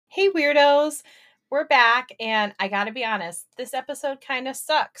Hey, weirdos. We're back, and I gotta be honest, this episode kind of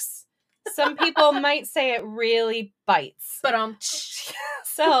sucks. Some people might say it really bites. But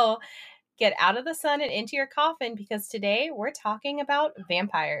So get out of the sun and into your coffin because today we're talking about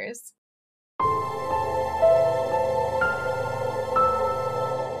vampires.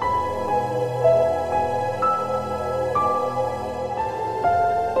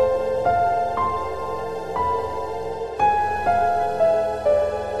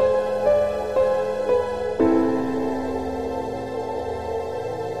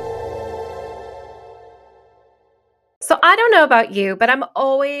 So I don't know about you, but I'm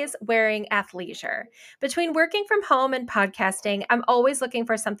always wearing athleisure. Between working from home and podcasting, I'm always looking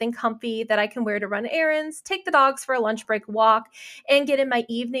for something comfy that I can wear to run errands, take the dogs for a lunch break walk, and get in my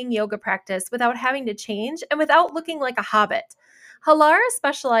evening yoga practice without having to change and without looking like a hobbit. Halara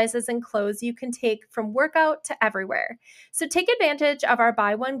specializes in clothes you can take from workout to everywhere. So take advantage of our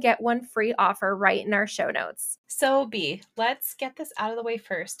buy one, get one free offer right in our show notes. So, B, let's get this out of the way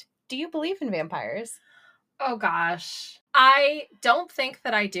first. Do you believe in vampires? Oh gosh. I don't think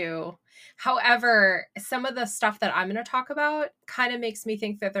that I do. However, some of the stuff that I'm going to talk about kind of makes me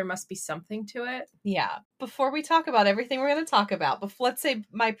think that there must be something to it. Yeah. Before we talk about everything we're going to talk about, let's say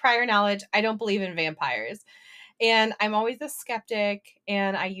my prior knowledge, I don't believe in vampires. And I'm always a skeptic,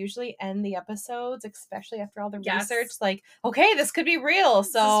 and I usually end the episodes, especially after all the research, like, okay, this could be real.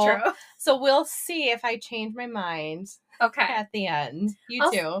 This is true. So we'll see if I change my mind Okay. at the end.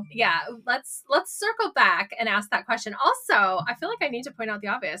 You too. Yeah, let's circle back and ask that question. Also, I feel like I need to point out the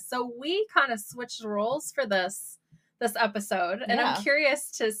obvious. So we kind of switched roles for this episode, and Yeah. I'm curious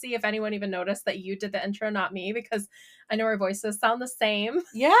to see if anyone even noticed that you did the intro, not me, because I know our voices sound the same.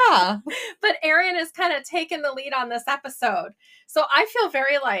 Yeah. But Erin is kind of taking the lead on this episode. So I feel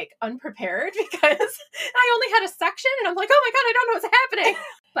very like unprepared because I only had a section and I'm like, oh my God, I don't know what's happening.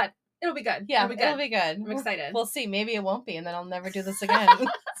 But it'll be good. Yeah, it'll be good. I'm excited. We'll see. Maybe it won't be, and then I'll never do this again.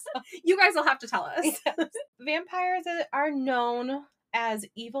 You guys will have to tell us. Vampires are known as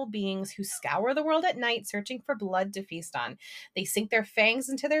evil beings who scour the world at night searching for blood to feast on. They sink their fangs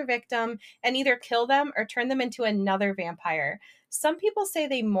into their victim and either kill them or turn them into another vampire. Some people say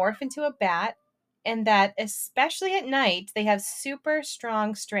they morph into a bat, and that especially at night, they have super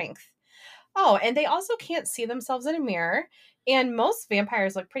strong strength. Oh, and they also can't see themselves in a mirror. And most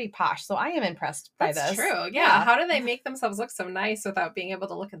vampires look pretty posh, so I am impressed by this. That's true. Yeah. How do they make themselves look so nice without being able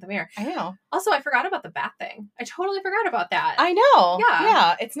to look in the mirror? I know. Also, I forgot about the bat thing. I totally forgot about that. I know.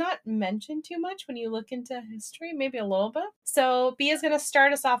 Yeah. It's not mentioned too much when you look into history, maybe a little bit. So B is going to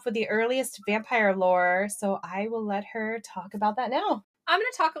start us off with the earliest vampire lore, so I will let her talk about that now. I'm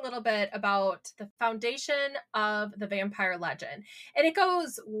going to talk a little bit about the foundation of the vampire legend. And it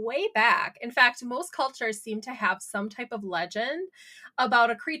goes way back. In fact, most cultures seem to have some type of legend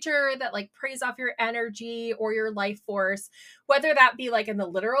about a creature that like preys off your energy or your life force, whether that be like in the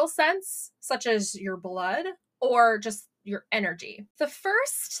literal sense, such as your blood, or just your energy. The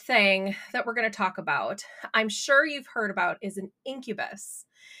first thing that we're going to talk about, I'm sure you've heard about, is an incubus.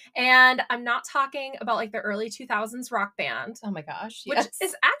 And I'm not talking about like the early 2000s rock band. Oh my gosh. Which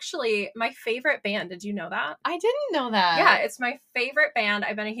is actually my favorite band. Did you know that? I didn't know that. Yeah, it's my favorite band.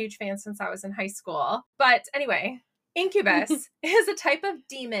 I've been a huge fan since I was in high school. But anyway, incubus is a type of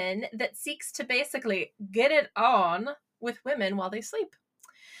demon that seeks to basically get it on with women while they sleep.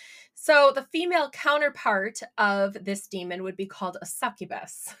 So the female counterpart of this demon would be called a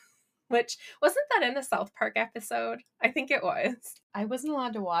succubus. Which, wasn't that in a South Park episode? I think it was. I wasn't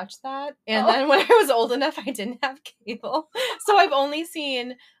allowed to watch that. And then when I was old enough, I didn't have cable. So I've only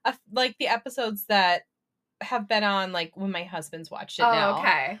seen like the episodes that have been on like when my husband's watched it now.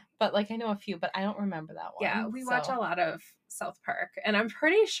 Okay. But like I know a few, but I don't remember that one. Yeah, we watch a lot of South Park, and I'm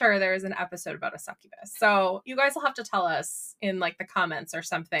pretty sure there's an episode about a succubus. So you guys will have to tell us in like the comments or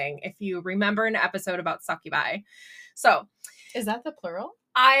something if you remember an episode about succubi. So, is that the plural?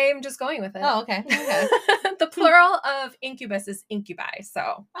 I'm just going with it. Oh, okay. The plural of incubus is incubi.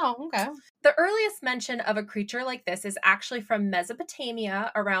 So, okay. The earliest mention of a creature like this is actually from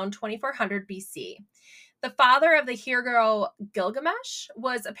Mesopotamia around 2400 BC. The father of the hero Gilgamesh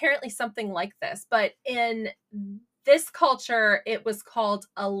was apparently something like this, but in this culture, it was called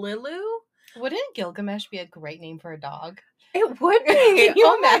a Lilu. Wouldn't Gilgamesh be a great name for a dog? It would be.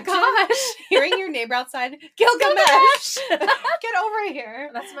 Oh my gosh. Hearing your neighbor outside, Gilgamesh! Get over here.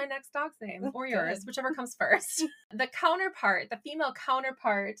 That's my next dog's name, or yours, whichever comes first. The female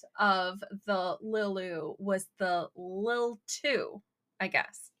counterpart of the Lilu was the Lil-Tu, I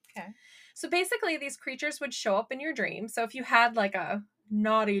guess. Okay. So basically, these creatures would show up in your dream. So if you had like a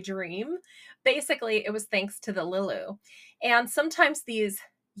naughty dream, basically it was thanks to the Lilu. And sometimes these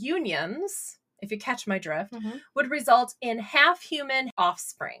unions, if you catch my drift, Mhm. would result in half-human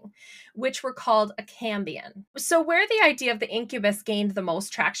offspring, which were called a cambion. So where the idea of the incubus gained the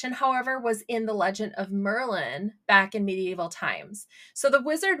most traction, however, was in the legend of Merlin back in medieval times. So the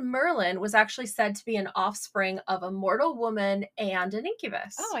wizard Merlin was actually said to be an offspring of a mortal woman and an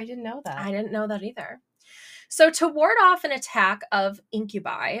incubus. Oh, I didn't know that. I didn't know that either. So to ward off an attack of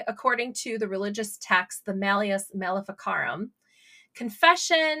incubi, according to the religious text, the Malleus Maleficarum,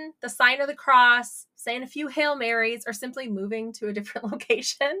 confession, the sign of the cross, saying a few Hail Marys, or simply moving to a different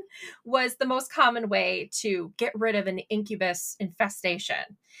location was the most common way to get rid of an incubus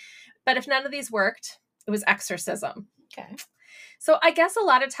infestation. But if none of these worked, it was exorcism. Okay. So I guess a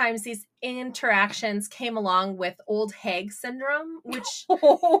lot of times these interactions came along with old hag syndrome, which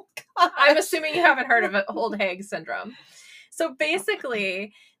Oh, I'm assuming you haven't heard of it, old hag syndrome. So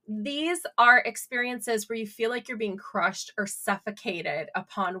basically, these are experiences where you feel like you're being crushed or suffocated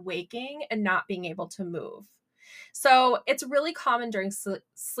upon waking and not being able to move. So it's really common during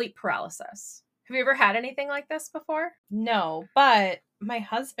sleep paralysis. Have you ever had anything like this before? No, but my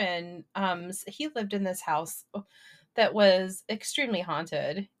husband, he lived in this house that was extremely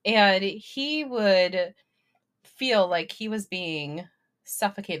haunted, and he would feel like he was being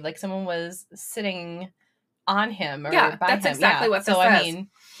suffocated, like someone was sitting on him or Yeah, by that's him. exactly what this So, says. I mean,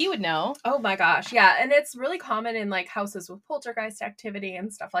 he would know. Oh my gosh. Yeah. And it's really common in like houses with poltergeist activity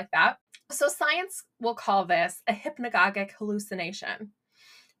and stuff like that. So science will call this a hypnagogic hallucination,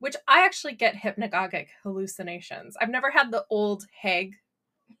 which I actually get hypnagogic hallucinations. I've never had the old hag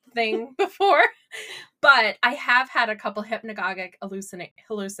thing before, but I have had a couple hypnagogic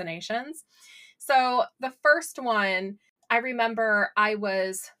hallucinations. So the first one, I remember I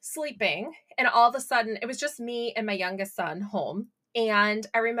was sleeping and all of a sudden it was just me and my youngest son home. And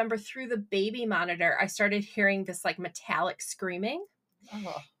I remember through the baby monitor, I started hearing this like metallic screaming.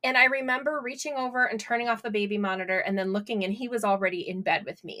 Oh. And I remember reaching over and turning off the baby monitor and then looking, and he was already in bed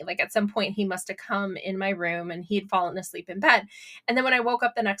with me. Like at some point, he must have come in my room and he'd fallen asleep in bed. And then when I woke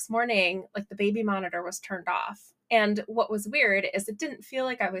up the next morning, like the baby monitor was turned off. And what was weird is it didn't feel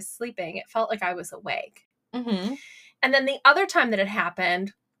like I was sleeping. It felt like I was awake. Mm-hmm. And then the other time that it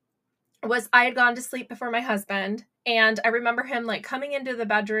happened was I had gone to sleep before my husband. And I remember him like coming into the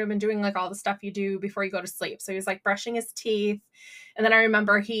bedroom and doing like all the stuff you do before you go to sleep. So he was like brushing his teeth. And then I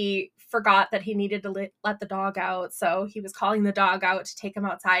remember he forgot that he needed to let the dog out. So he was calling the dog out to take him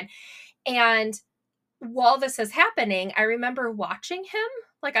outside. And while this is happening, I remember watching him.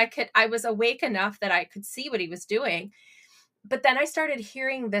 Like I was awake enough that I could see what he was doing. But then I started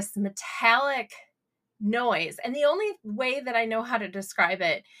hearing this metallic noise. And the only way that I know how to describe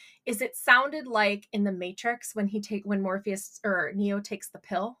it is it sounded like in the Matrix when Morpheus or Neo takes the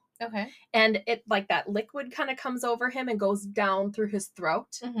pill. Okay. And it like that liquid kind of comes over him and goes down through his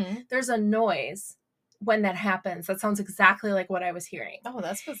throat. Mm-hmm. There's a noise when that happens. That sounds exactly like what I was hearing. Oh,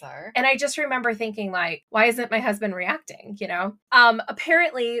 that's bizarre. And I just remember thinking like, why isn't my husband reacting? You know?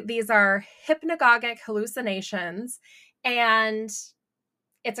 Apparently these are hypnagogic hallucinations, and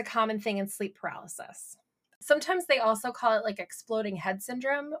it's a common thing in sleep paralysis. Sometimes they also call it like exploding head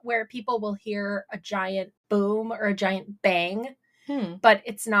syndrome, where people will hear a giant boom or a giant bang, but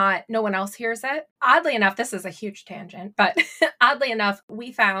it's not, no one else hears it. Oddly enough, this is a huge tangent, but oddly enough,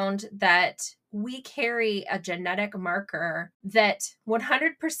 we found that we carry a genetic marker that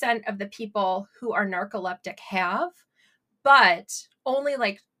 100% of the people who are narcoleptic have, but only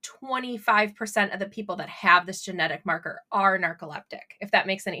like 25% of the people that have this genetic marker are narcoleptic, if that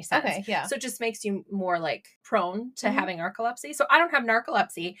makes any sense. Okay, yeah. So it just makes you more like prone to having narcolepsy. So I don't have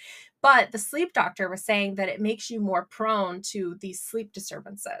narcolepsy, but the sleep doctor was saying that it makes you more prone to these sleep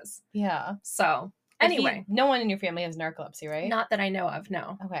disturbances. Yeah. So anyway. No one in your family has narcolepsy, right? Not that I know of,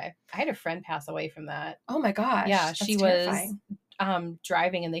 no. Okay. I had a friend pass away from that. Oh my gosh. Yeah, she was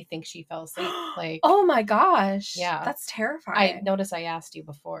driving and they think she fell asleep. Like, oh my gosh. Yeah. That's terrifying. I noticed I asked you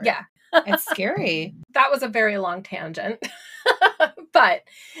before. Yeah. It's scary. That was a very long tangent. But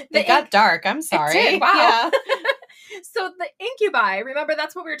it got dark. I'm sorry. It did. Wow. Yeah. So the incubi, remember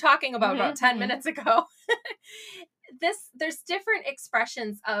that's what we were talking about 10 minutes ago. There's different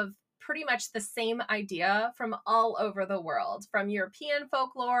expressions of pretty much the same idea from all over the world, from European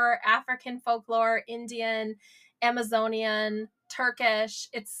folklore, African folklore, Indian, Amazonian, Turkish.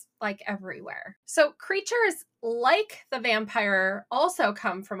 It's like everywhere. So creatures like the vampire also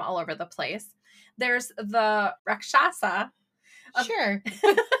come from all over the place. There's the Rakshasa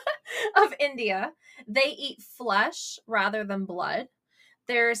of India. They eat flesh rather than blood.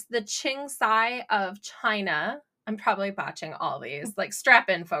 There's the Chingsai of China. I'm probably botching all these. Like strap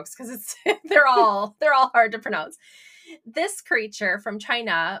in, folks, because they're all hard to pronounce. This creature from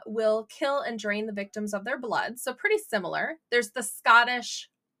China will kill and drain the victims of their blood. So pretty similar. There's the Scottish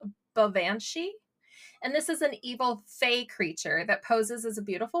Banshee. And this is an evil fae creature that poses as a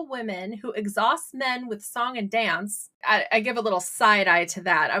beautiful woman who exhausts men with song and dance. I give a little side eye to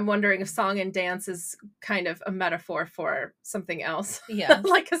that. I'm wondering if song and dance is kind of a metaphor for something else. Yeah.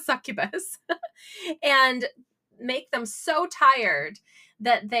 Like a succubus. And make them so tired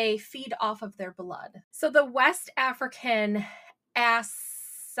that they feed off of their blood. So the West African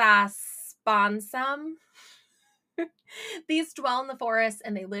Asasponsum, these dwell in the forest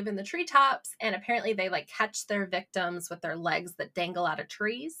and they live in the treetops, and apparently they like catch their victims with their legs that dangle out of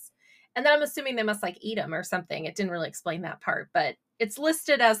trees. And then I'm assuming they must like eat them or something. It didn't really explain that part, but it's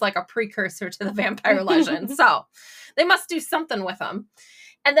listed as like a precursor to the vampire legend. So they must do something with them.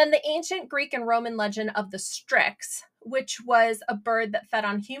 And then the ancient Greek and Roman legend of the Strix, which was a bird that fed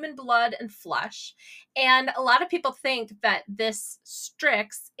on human blood and flesh. And a lot of people think that this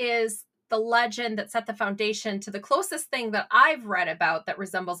Strix is the legend that set the foundation to the closest thing that I've read about that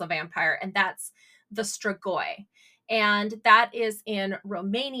resembles a vampire, and that's the Strigoi. And that is in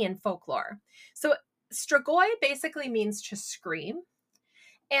Romanian folklore. So Strigoi basically means to scream.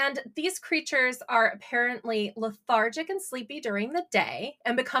 And these creatures are apparently lethargic and sleepy during the day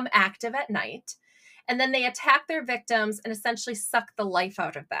and become active at night. And then they attack their victims and essentially suck the life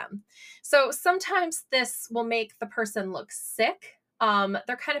out of them. So sometimes this will make the person look sick.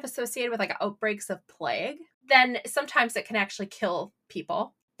 They're kind of associated with like outbreaks of plague. Then sometimes it can actually kill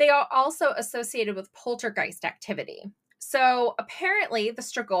people. They are also associated with poltergeist activity. So apparently the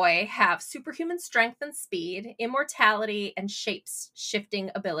Strigoi have superhuman strength and speed, immortality, and shape-shifting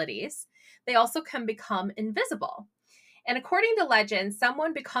abilities. They also can become invisible. And according to legend,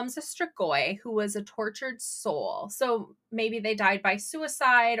 someone becomes a Strigoi who was a tortured soul. So maybe they died by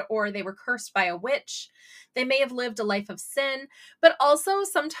suicide or they were cursed by a witch. They may have lived a life of sin, but also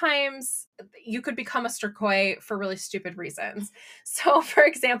sometimes you could become a Strigoi for really stupid reasons. So for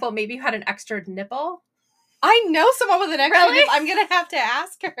example, maybe you had an extra nipple. I know someone with an extra Really? nipple. I'm going to have to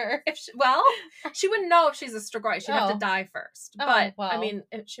ask her. She wouldn't know if she's a Strigoi. She'd have to Oh. die first. Oh, But, well. I mean,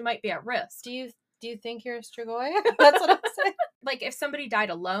 she might be at risk. Do you think you're a Strigoi? That's what I'm saying. Like, if somebody died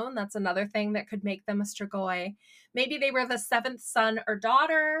alone, that's another thing that could make them a Strigoi. Maybe they were the seventh son or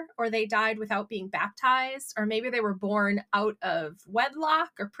daughter, or they died without being baptized, or maybe they were born out of wedlock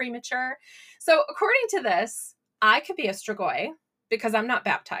or premature. So, according to this, I could be a Strigoi because I'm not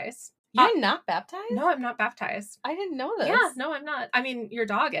baptized. You're not baptized? No, I'm not baptized. I didn't know this. Yeah, no, I'm not. I mean, your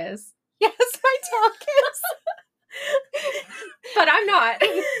dog is. Yes, my dog is. But I'm not.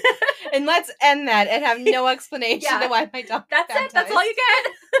 And let's end that and have no explanation Yeah. to why my dog That's baptized. it. That's all you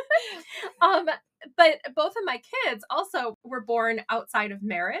get. But both of my kids also were born outside of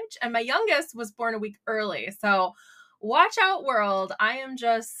marriage, and my youngest was born a week early. So watch out, world. I am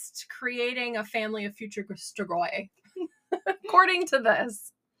just creating a family of future Strigoi, according to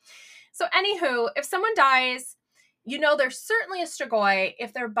this. So anywho, if someone dies, you know they're certainly a Strigoi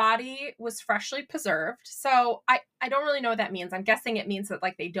if their body was freshly preserved. So I don't really know what that means. I'm guessing it means that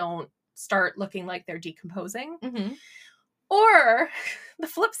like they don't start looking like they're decomposing. Mm-hmm. Or the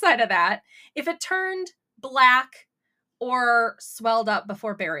flip side of that, if it turned black or swelled up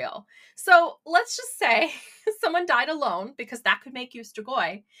before burial. So let's just say someone died alone, because that could make you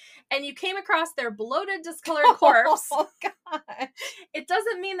Strigoi, and you came across their bloated, discolored corpse. Oh, God. It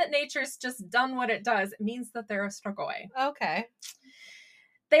doesn't mean that nature's just done what it does. It means that they're a Strigoi. Okay.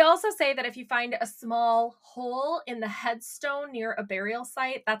 They also say that if you find a small hole in the headstone near a burial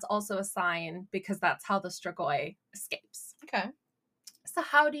site, that's also a sign, because that's how the Strigoi escapes. Okay. So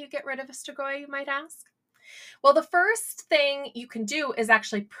how do you get rid of a Strigoi, you might ask? Well, the first thing you can do is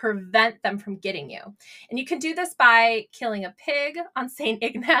actually prevent them from getting you. And you can do this by killing a pig on St.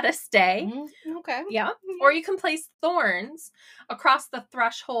 Ignatius Day. Mm-hmm. Okay. Yeah. Or you can place thorns across the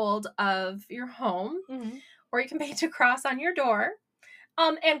threshold of your home. Mm-hmm. Or you can paint a cross on your door.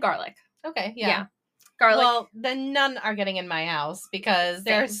 And garlic. Okay. Yeah. Garlic. Well, then none are getting in my house because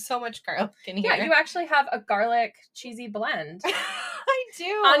there's so much garlic in here. Yeah, you actually have a garlic cheesy blend I do.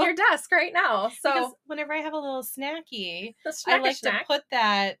 on your desk right now. So because whenever I have a little snacky, the I snack like snack. to put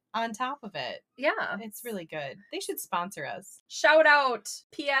that on top of it. Yeah. It's really good. They should sponsor us. Shout out,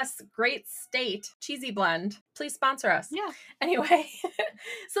 P.S. Great State Cheesy Blend. Please sponsor us. Yeah. Anyway,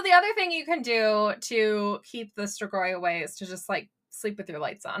 so the other thing you can do to keep the Strigoi away is to just like sleep with your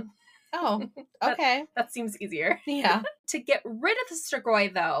lights on. Oh, okay. That seems easier. Yeah. To get rid of the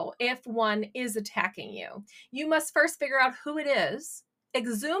Strigoi, though, if one is attacking you, you must first figure out who it is,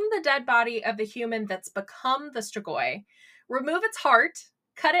 exhume the dead body of the human that's become the Strigoi, remove its heart,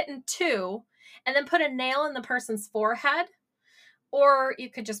 cut it in two, and then put a nail in the person's forehead, or you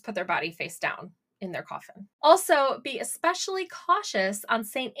could just put their body face down in their coffin. Also, be especially cautious on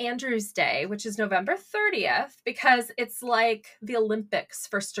St. Andrew's Day, which is November 30th, because it's like the Olympics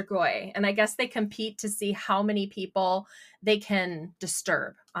for Strigoi. And I guess they compete to see how many people they can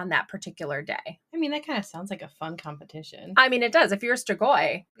disturb on that particular day. I mean, that kind of sounds like a fun competition. I mean, it does. If you're a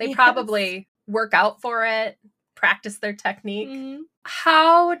Strigoi, they probably work out for it, practice their technique. Mm-hmm.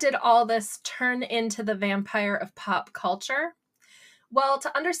 How did all this turn into the vampire of pop culture? Well,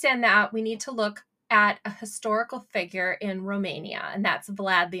 to understand that, we need to look at a historical figure in Romania, and that's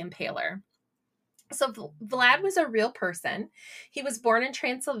Vlad the Impaler. So Vlad was a real person. He was born in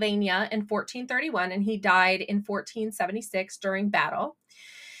Transylvania in 1431, and he died in 1476 during battle.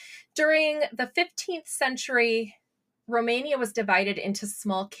 During the 15th century, Romania was divided into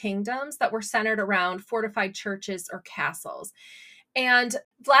small kingdoms that were centered around fortified churches or castles. And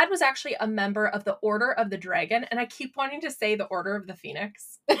Vlad was actually a member of the Order of the Dragon. And I keep wanting to say the Order of the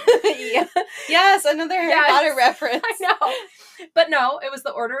Phoenix. Yeah. Yes, another Harry Potter reference. I know. But no, it was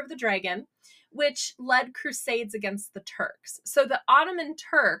the Order of the Dragon, which led crusades against the Turks. So the Ottoman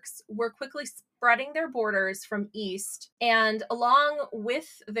Turks were quickly spreading their borders from east. And along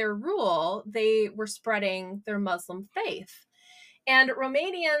with their rule, they were spreading their Muslim faith. And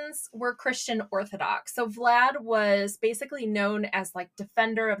Romanians were Christian Orthodox. So Vlad was basically known as like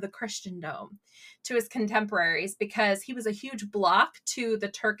defender of the Christendom to his contemporaries because he was a huge block to the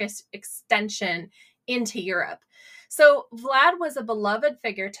Turkish extension into Europe. So Vlad was a beloved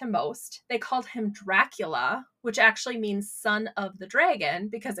figure to most. They called him Dracula, which actually means son of the dragon,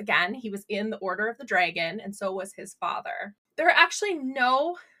 because again, he was in the Order of the Dragon, and so was his father. There are actually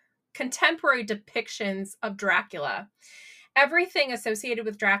no contemporary depictions of Dracula. Everything associated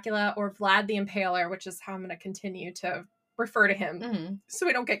with Dracula or Vlad the Impaler, which is how I'm going to continue to refer to him so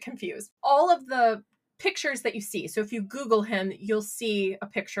we don't get confused. All of the pictures that you see, so if you Google him, you'll see a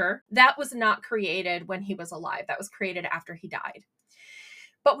picture. That was not created when he was alive. That was created after he died.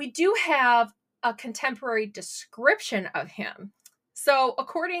 But we do have a contemporary description of him. So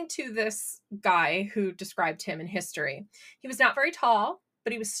according to this guy who described him in history, he was not very tall,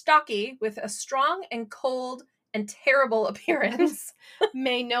 but he was stocky with a strong and cold and terrible appearance.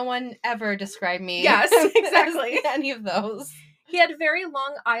 May no one ever describe me. Yes, exactly. Any of those. He had very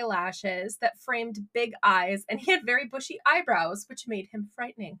long eyelashes that framed big eyes, and he had very bushy eyebrows, which made him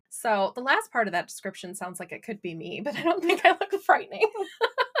frightening. So the last part of that description sounds like it could be me, but I don't think I look frightening.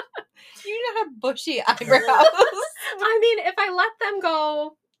 You don't have bushy eyebrows. I mean, if I let them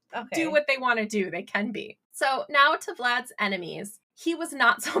go do what they want to do, they can be. So now to Vlad's enemies. He was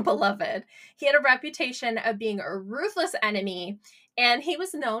not so beloved. He had a reputation of being a ruthless enemy, and he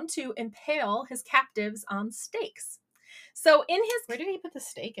was known to impale his captives on stakes. So in his... Where did he put the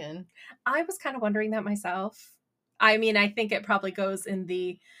stake in? I was kind of wondering that myself. I mean, I think it probably goes in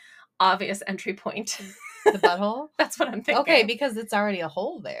the obvious entry point. The butthole? That's what I'm thinking. Okay, because it's already a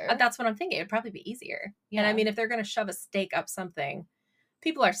hole there. That's what I'm thinking. It'd probably be easier. Yeah. And I mean, if they're going to shove a stake up something,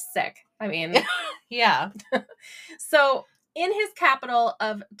 people are sick. I mean... Yeah. So... in his capital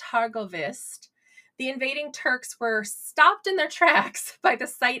of Targovist, the invading Turks were stopped in their tracks by the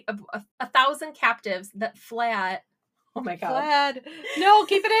sight of 1,000 captives that Vlad... Oh my God. Vlad. No,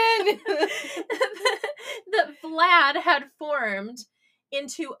 keep it in. That Vlad had formed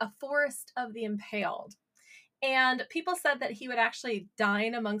into a forest of the impaled. And people said that he would actually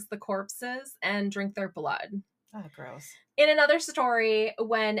dine amongst the corpses and drink their blood. Oh, gross. In another story,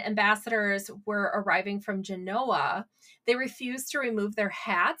 when ambassadors were arriving from Genoa, they refused to remove their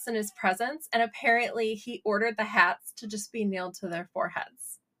hats in his presence, and apparently he ordered the hats to just be nailed to their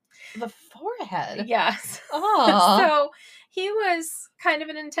foreheads. The forehead? Yes. Oh. So he was kind of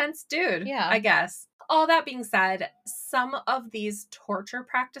an intense dude, I guess. All that being said, some of these torture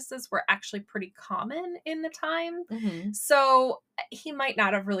practices were actually pretty common in the time. Mm-hmm. So he might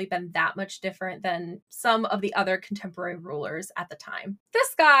not have really been that much different than some of the other contemporary rulers at the time.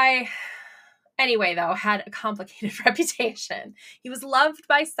 This guy, anyway, though, had a complicated reputation. He was loved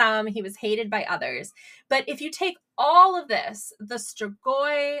by some, he was hated by others. But if you take all of this, the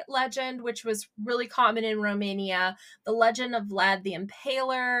Strigoi legend, which was really common in Romania, the legend of Vlad the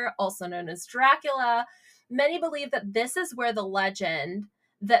Impaler, also known as Dracula, many believe that this is where the legend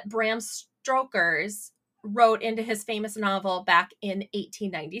that Bram Stoker's wrote into his famous novel back in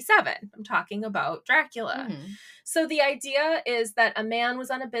 1897. I'm talking about Dracula. Mm-hmm. So the idea is that a man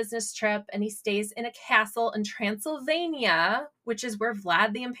was on a business trip and he stays in a castle in Transylvania, which is where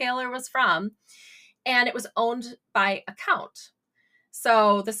Vlad the Impaler was from. And it was owned by a count.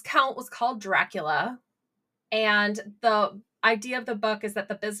 So this count was called Dracula. And the idea of the book is that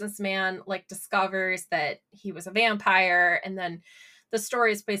the businessman like discovers that he was a vampire, and then the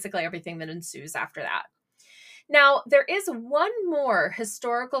story is basically everything that ensues after that. Now, there is one more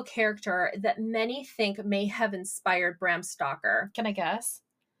historical character that many think may have inspired Bram Stoker. Can I guess?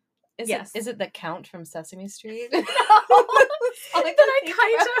 Yes. Is it the Count from Sesame Street? No. I know,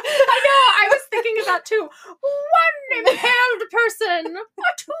 I was thinking of that too. One impaled person, or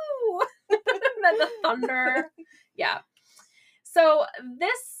two. And then the thunder. Yeah. So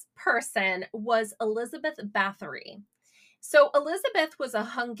this person was Elizabeth Bathory. So Elizabeth was a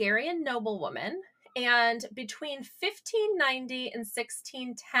Hungarian noblewoman, and between 1590 and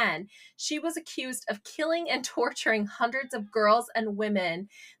 1610, she was accused of killing and torturing hundreds of girls and women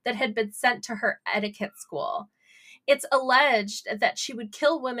that had been sent to her etiquette school. It's alleged that she would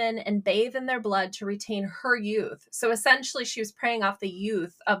kill women and bathe in their blood to retain her youth. So essentially, she was preying off the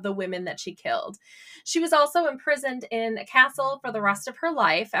youth of the women that she killed. She was also imprisoned in a castle for the rest of her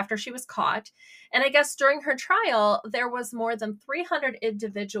life after she was caught. And I guess during her trial, there was more than 300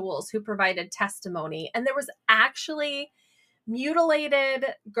 individuals who provided testimony. And there was actually mutilated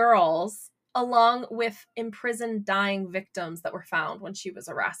girls along with imprisoned dying victims that were found when she was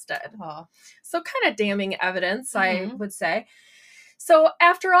arrested. Oh. So kind of damning evidence, I would say. So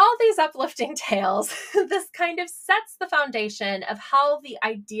after all these uplifting tales, this kind of sets the foundation of how the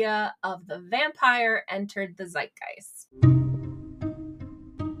idea of the vampire entered the zeitgeist.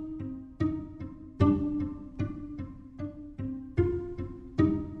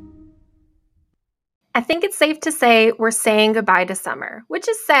 I think it's safe to say we're saying goodbye to summer, which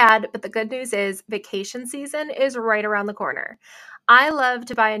is sad, but the good news is vacation season is right around the corner. I love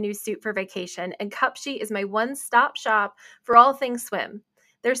to buy a new suit for vacation, and Cupshe is my one-stop shop for all things swim.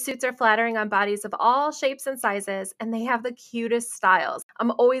 Their suits are flattering on bodies of all shapes and sizes, and they have the cutest styles.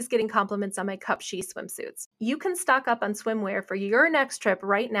 I'm always getting compliments on my Cupshe swimsuits. You can stock up on swimwear for your next trip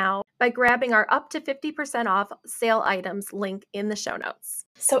right now by grabbing our up to 50% off sale items link in the show notes.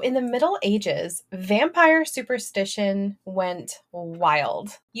 So in the Middle Ages, vampire superstition went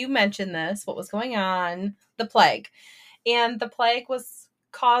wild. You mentioned this, what was going on, the plague. And the plague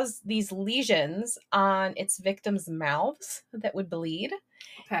caused these lesions on its victims' mouths that would bleed.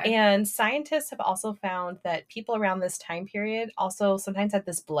 Okay. And scientists have also found that people around this time period also sometimes had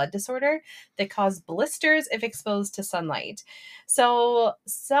this blood disorder that caused blisters if exposed to sunlight. So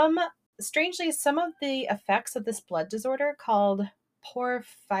strangely, some of the effects of this blood disorder called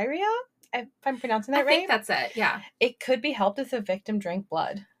porphyria, if I'm pronouncing that right. I think that's it, yeah. It could be helped if the victim drank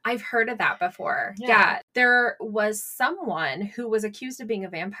blood. I've heard of that before. Yeah. There was someone who was accused of being a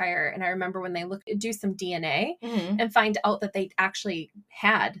vampire, and I remember when they do some DNA and find out that they actually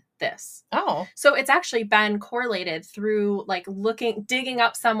had this. Oh. So it's actually been correlated through like digging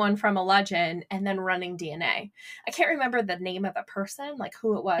up someone from a legend and then running DNA. I can't remember the name of the person, like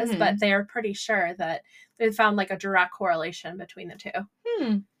who it was, but they're pretty sure that they found like a direct correlation between the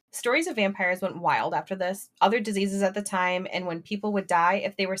two. Stories of vampires went wild after this. Other diseases at the time, and when people would die,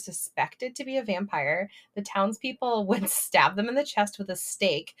 if they were suspected to be a vampire, the townspeople would stab them in the chest with a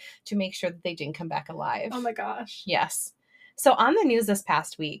stake to make sure that they didn't come back alive. Oh my gosh. Yes. So on the news this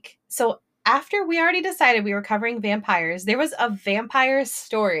past week, after we already decided we were covering vampires, there was a vampire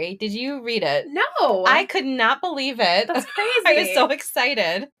story. Did you read it? No. I could not believe it. That's crazy. I was so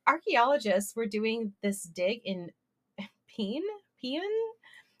excited. Archaeologists were doing this dig in Pian?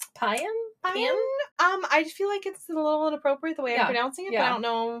 I feel like it's a little inappropriate the way I'm pronouncing it, but I don't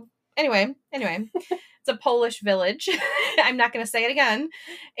know. Anyway, it's a Polish village. I'm not going to say it again.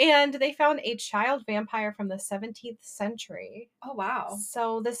 And they found a child vampire from the 17th century. Oh, wow.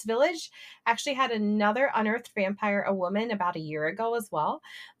 So this village actually had another unearthed vampire, a woman, about a year ago as well.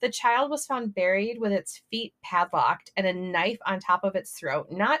 The child was found buried with its feet padlocked and a knife on top of its throat,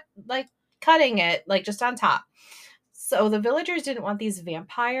 not like cutting it, like just on top. So the villagers didn't want these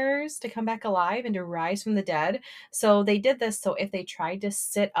vampires to come back alive and to rise from the dead. So they did this so if they tried to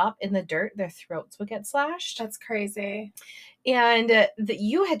sit up in the dirt, their throats would get slashed. That's crazy. And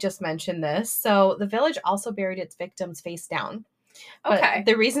you had just mentioned this. So the village also buried its victims face down. Okay. But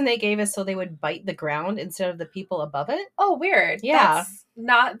the reason they gave is so they would bite the ground instead of the people above it. Oh, weird. Yeah. That's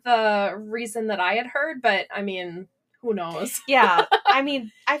not the reason that I had heard, but I mean, who knows? Yeah. I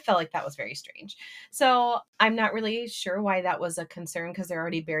mean, I felt like that was very strange. So I'm not really sure why that was a concern because they're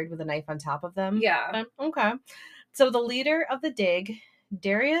already buried with a knife on top of them. Yeah. But, okay. So the leader of the dig,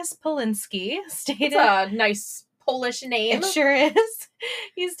 Darius Polinsky, stated... It's a nice Polish name. It sure is.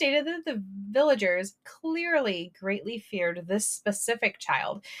 He stated that the villagers clearly greatly feared this specific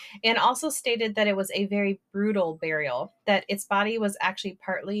child, and also stated that it was a very brutal burial, that its body was actually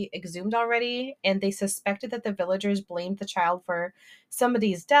partly exhumed already, and they suspected that the villagers blamed the child for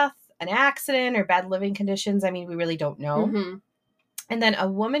somebody's death, an accident, or bad living conditions. I mean, we really don't know. Mm-hmm. And then a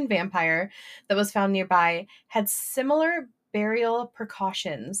woman vampire that was found nearby had similar burial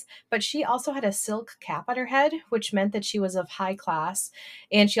precautions, but she also had a silk cap on her head, which meant that she was of high class.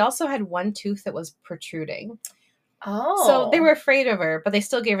 And she also had one tooth that was protruding. Oh. So they were afraid of her, but they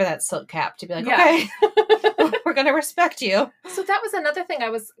still gave her that silk cap to be like, Yeah. okay, we're going to respect you. So that was another thing I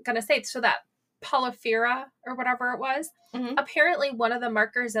was going to say. So that Polyphera or whatever it was, Mhm. apparently one of the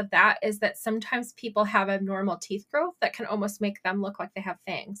markers of that is that sometimes people have abnormal teeth growth that can almost make them look like they have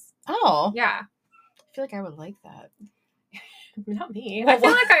fangs. Oh. Yeah. I feel like I would like that. Not me. Well, I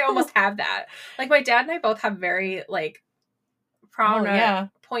feel like I almost have that. Like my dad and I both have very like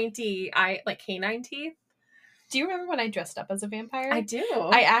pointy like canine teeth. Do you remember when I dressed up as a vampire? I do.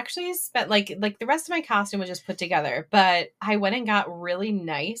 I actually spent like the rest of my costume was just put together, but I went and got really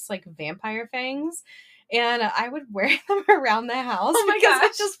nice like vampire fangs, and I would wear them around the house because gosh.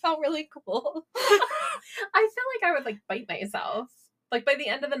 it just felt really cool. I feel like I would like bite myself. Like by the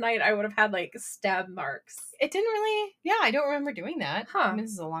end of the night, I would have had like stab marks. It didn't really, I don't remember doing that. Huh. I mean,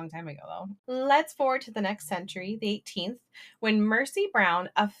 this is a long time ago though. Let's forward to the next century, the 18th, when Mercy Brown,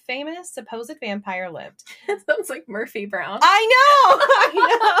 a famous supposed vampire, lived. It sounds like Murphy Brown. I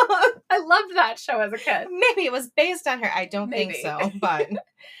know. I loved that show as a kid. Maybe it was based on her. I don't think Maybe. so, but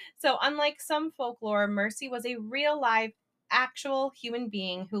so unlike some folklore, Mercy was a real live actual human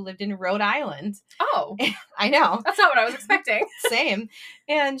being who lived in Rhode Island. Oh, I know. that's not what I was expecting. Same.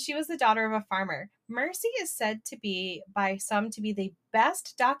 And she was the daughter of a farmer. Mercy is said to be, by some, to be the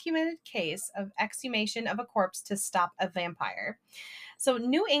best documented case of exhumation of a corpse to stop a vampire. So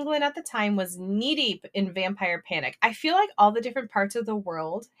New England at the time was knee-deep in vampire panic. I feel like all the different parts of the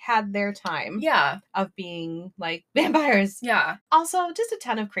world had their time of being like vampires. Yeah. Also, just a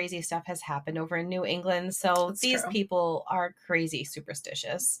ton of crazy stuff has happened over in New England. So That's these true. people are crazy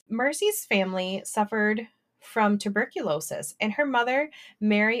superstitious. Mercy's family suffered from tuberculosis, and her mother,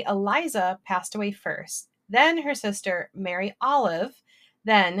 Mary Eliza, passed away first. Then her sister, Mary Olive.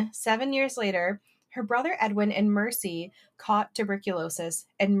 Then, 7 years later, her brother Edwin and Mercy caught tuberculosis,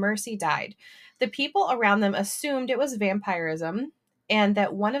 and Mercy died. The people around them assumed it was vampirism, and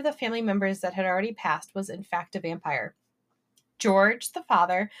that one of the family members that had already passed was in fact a vampire. George, the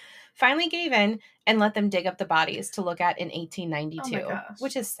father, finally gave in and let them dig up the bodies to look at in 1892, Oh my gosh.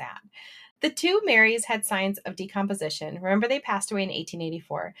 which is sad. The two Marys had signs of decomposition. Remember, they passed away in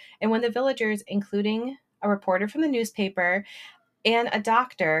 1884. And when the villagers, including a reporter from the newspaper and a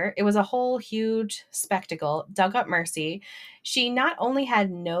doctor, it was a whole huge spectacle, dug up Mercy, she not only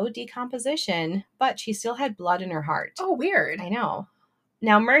had no decomposition, but she still had blood in her heart. Oh, weird. I know.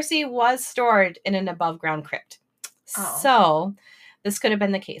 Now, Mercy was stored in an above-ground crypt. Oh. So this could have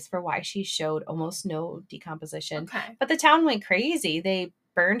been the case for why she showed almost no decomposition. Okay. But the town went crazy. They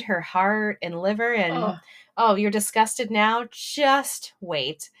burned her heart and liver and, oh, you're disgusted now? Just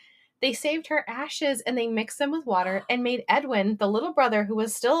wait. They saved her ashes and they mixed them with water and made Edwin, the little brother who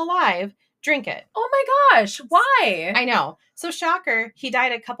was still alive, drink it. Oh my gosh. Why? I know. So shocker, he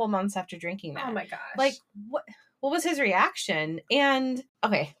died a couple months after drinking that. Oh my gosh. Like, what was his reaction? And,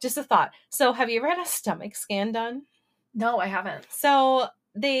 okay, just a thought. So have you ever had a stomach scan done? No, I haven't. So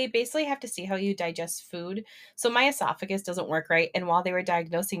they basically have to see how you digest food. So my esophagus doesn't work right. And while they were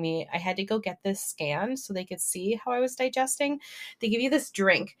diagnosing me, I had to go get this scan so they could see how I was digesting. They give you this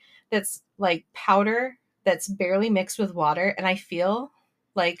drink that's like powder that's barely mixed with water. And I feel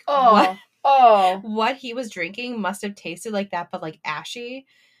like what he was drinking must have tasted like that, but like ashy.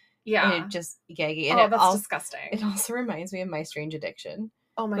 Yeah. And it just gaggy. And that's disgusting. It also reminds me of My Strange Addiction.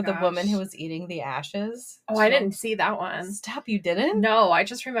 Oh my with gosh. the woman who was eating the ashes. Oh, I didn't see that one. Stop, you didn't? No, I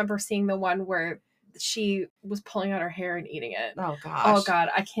just remember seeing the one where she was pulling out her hair and eating it. Oh, gosh. Oh, God.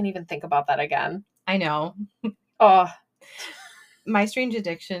 I can't even think about that again. I know. Oh. My Strange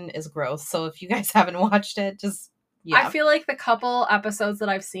Addiction is gross. So if you guys haven't watched it, just, I feel like the couple episodes that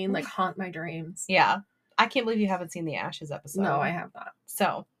I've seen, like, haunt my dreams. Yeah. I can't believe you haven't seen the Ashes episode. No, I have not.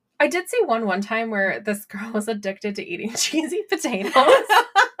 So. I did see one time where this girl was addicted to eating cheesy potatoes.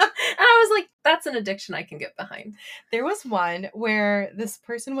 And I was like, That's an addiction I can get behind. There was one where this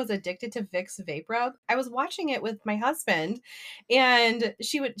person was addicted to Vicks Vape Rub. I was watching it with my husband, and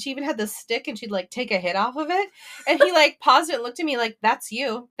she even had this stick, and she'd like take a hit off of it, and he like paused it and looked at me like, "That's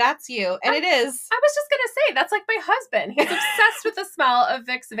you, and it is." I was just gonna say that's like my husband. He's obsessed with the smell of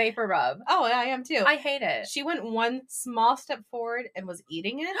Vicks Vapor Rub. Oh, I am too. I hate it. She went one small step forward and was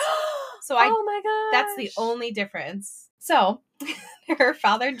eating it. So oh my god, that's the only difference. So her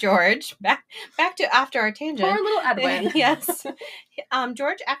father George, back to after our tangent. Poor little Edwin. Yes.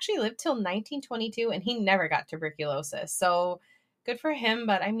 George actually lived till 1922 and he never got tuberculosis. So good for him,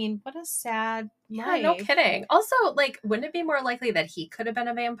 but I mean, what a sad life. No kidding. Also, like, wouldn't it be more likely that he could have been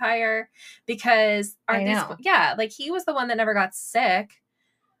a vampire? Because like he was the one that never got sick.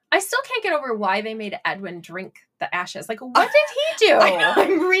 I still can't get over why they made Edwin drink the ashes. Like, what did he do?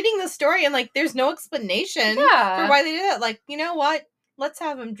 I'm reading the story and like there's no explanation for why they did that. Like, you know what? Let's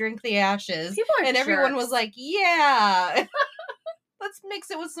have him drink the ashes. And everyone was like, yeah. Let's mix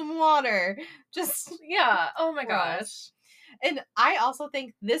it with some water. Just oh my gosh. And I also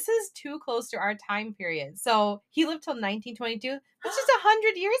think this is too close to our time period. So he lived till 1922. That's just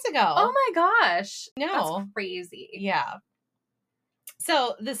 100 years ago. Oh my gosh. No. That's crazy. Yeah.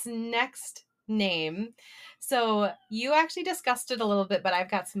 So this next name, so you actually discussed it a little bit, but I've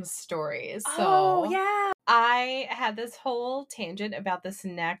got some stories. So I had this whole tangent about this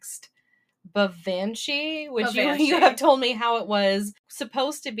next Bavanshi, which you have told me how it was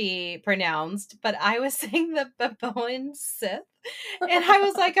supposed to be pronounced, but I was saying the Baboan Sith. And I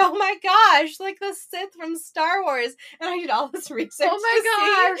was like, oh my gosh, like the Sith from Star Wars. And I did all this research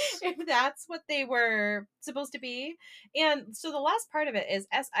to see if that's what they were supposed to be. And so the last part of it is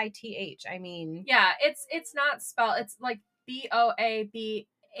Sith. I mean, yeah, it's not spelled. It's like Boabhanshith.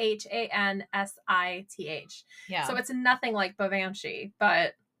 Yeah. So it's nothing like Bavanshi,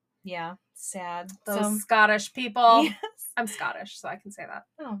 but yeah, sad. Those Scottish people. Yes. I'm Scottish, so I can say that.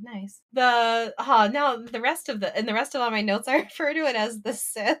 Oh, nice. Now the rest of all my notes, I refer to it as the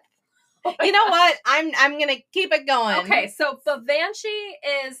Sith. Oh you know what? I'm gonna keep it going. Okay, so Bavanshi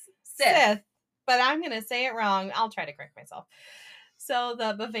is Sith, but I'm gonna say it wrong. I'll try to correct myself. So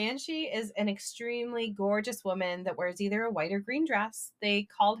the Bavanshi is an extremely gorgeous woman that wears either a white or green dress. They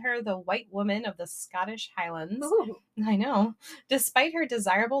called her the White Woman of the Scottish Highlands. Ooh. I know. Despite her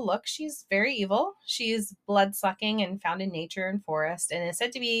desirable look, she's very evil. She's blood-sucking and found in nature and forest, and is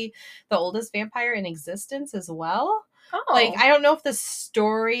said to be the oldest vampire in existence as well. Oh. Like, I don't know if the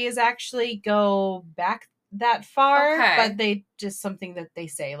stories actually go back that far, but they just something that they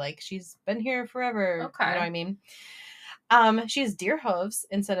say, like, she's been here forever. Okay. You know what I mean? She has deer hooves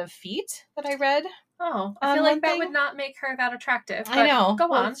instead of feet that I read. Oh, I feel like that would not make her that attractive. I know.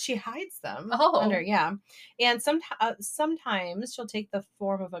 Go on. She hides them. Oh. And sometimes she'll take the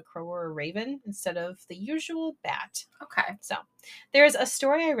form of a crow or a raven instead of the usual bat. Okay. So there's a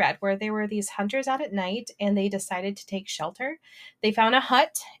story I read where there were these hunters out at night and they decided to take shelter. They found a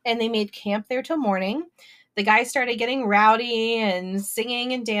hut and they made camp there till morning. The guys started getting rowdy and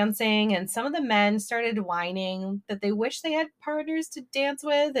singing and dancing, and some of the men started whining that they wish they had partners to dance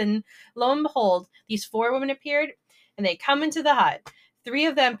with, and lo and behold, these 4 women appeared, and they come into the hut. 3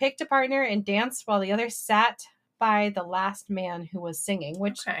 of them picked a partner and danced while the others sat by the last man who was singing,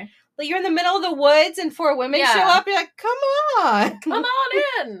 which like you're in the middle of the woods and 4 women show up, you're like, come on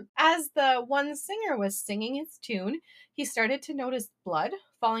in. As the one singer was singing his tune, he started to notice blood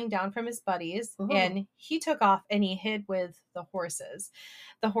falling down from his buddies. Ooh. And he took off and he hid with the horses.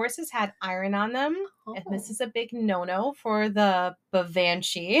 The horses had iron on them, and this is a big no-no for the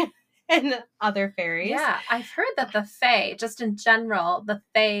Bavanshi and other fairies. Yeah, I've heard that the Fae, just in general, the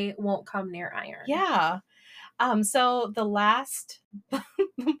Fae won't come near iron. Yeah. So the last,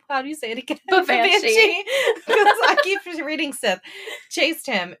 how do you say it again? Bavanshi. Because I keep reading Sith, chased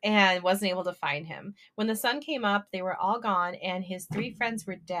him and wasn't able to find him. When the sun came up, they were all gone, and his 3 friends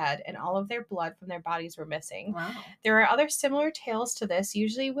were dead, and all of their blood from their bodies were missing. Wow. There are other similar tales to this,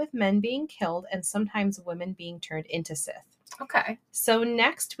 usually with men being killed and sometimes women being turned into Sith. Okay. So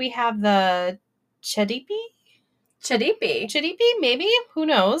next we have the Chedipi, maybe? Who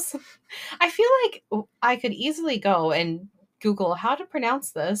knows? I feel like I could easily go and Google how to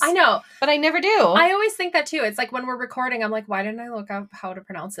pronounce this. I know. But I never do. I always think that too. It's like when we're recording, I'm like, why didn't I look up how to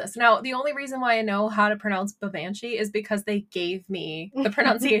pronounce this? Now, the only reason why I know how to pronounce Bavanshi is because they gave me the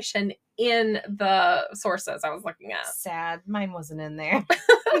pronunciation in the sources I was looking at. Sad. Mine wasn't in there.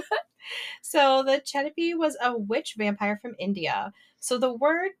 So the Chedipi was a witch vampire from India. So the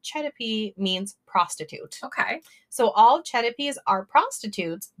word Chedipi means prostitute. Okay. So all Chedipis are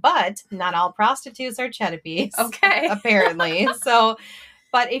prostitutes, but not all prostitutes are Chedipis. Okay. Apparently. So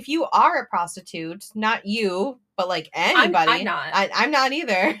But if you are a prostitute, not you, but like anybody, I'm not. I'm not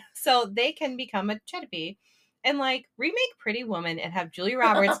either. So they can become a Chetapi and like remake Pretty Woman and have Julia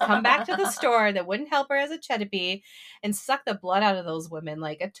Roberts come back to the store that wouldn't help her as a Chetapi and suck the blood out of those women.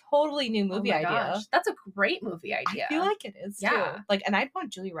 Like a totally new movie idea. Gosh, that's a great movie idea. I feel like it is too. Like, and I'd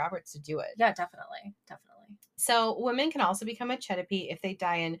want Julia Roberts to do it. Yeah, definitely. So women can also become a Chetapi if they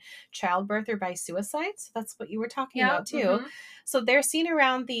die in childbirth or by suicide. So that's what you were talking about too. Mm-hmm. So they're seen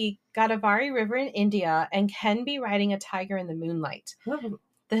around the Godavari River in India and can be riding a tiger in the moonlight. Ooh.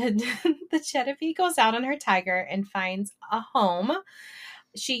 The Chetapi goes out on her tiger and finds a home.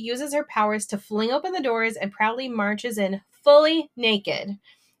 She uses her powers to fling open the doors and proudly marches in fully naked.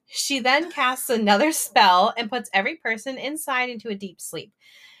 She then casts another spell and puts every person inside into a deep sleep.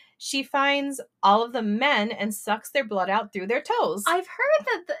 She finds all of the men and sucks their blood out through their toes. I've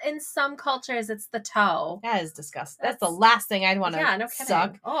heard that in some cultures it's the toe. That is disgusting. That's the last thing I'd want to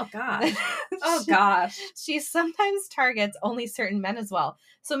suck. Oh, gosh. Oh, gosh. She sometimes targets only certain men as well.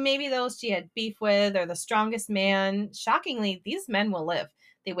 So maybe those she had beef with or the strongest man. Shockingly, these men will live.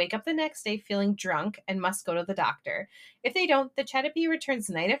 They wake up the next day feeling drunk and must go to the doctor. If they don't, the Chetapi returns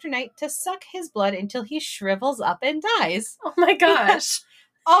night after night to suck his blood until he shrivels up and dies. Oh my gosh.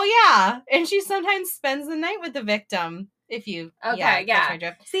 Oh, yeah. And she sometimes spends the night with the victim. If you, yeah.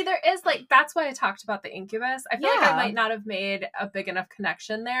 See, there is like, that's why I talked about the incubus. I feel like I might not have made a big enough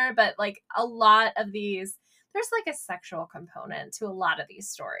connection there, but like a lot of these, there's like a sexual component to a lot of these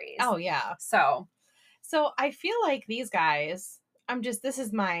stories. Oh, yeah. So I feel like these guys, this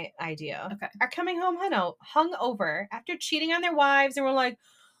is my idea, are coming home hungover after cheating on their wives, and we're like,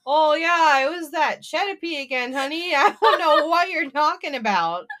 oh, yeah, it was that Chetapi again, honey. I don't know what you're talking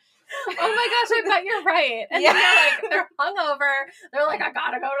about. Oh my gosh, I bet you're right. And then they're hungover. They're like, I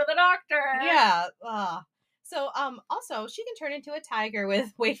gotta go to the doctor. Yeah. So, also, she can turn into a tiger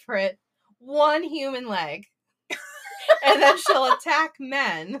with, wait for it, one human leg. And then she'll attack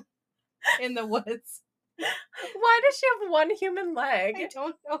men in the woods. Why does she have one human leg? I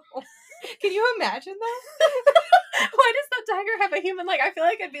don't know. Can you imagine that? Why does that tiger have a human leg? I feel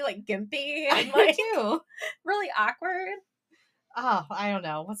like it'd be like gimpy and like too. Really awkward. Oh, I don't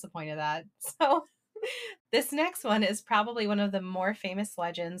know. What's the point of that? So this next one is probably one of the more famous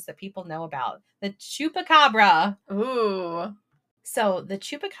legends that people know about. The Chupacabra. Ooh. So the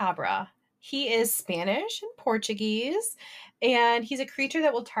Chupacabra, he is Spanish and Portuguese, and he's a creature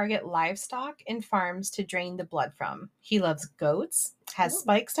that will target livestock in farms to drain the blood from. He loves goats, has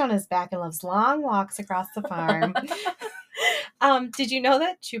spikes down his back, and loves long walks across the farm. Did you know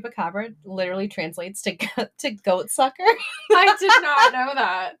that Chupacabra literally translates to goat sucker? I did not know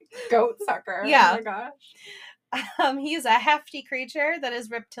that. Goat sucker. Yeah. Oh my gosh. He's a hefty creature that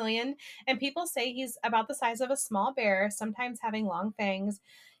is reptilian, and people say he's about the size of a small bear, sometimes having long fangs.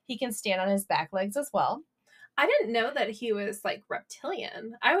 He can stand on his back legs as well. I didn't know that he was like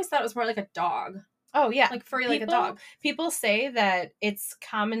reptilian. I always thought it was more like a dog. Oh, yeah. Like furry like a dog. People say that it's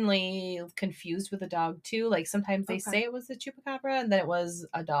commonly confused with a dog, too. Like, sometimes they say it was a Chupacabra and then it was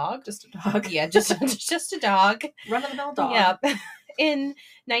a dog. Just a dog. Yeah, just a dog. Run-of-the-mill dog. Yeah. In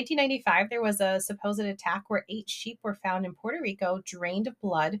 1995, there was a supposed attack where 8 sheep were found in Puerto Rico, drained of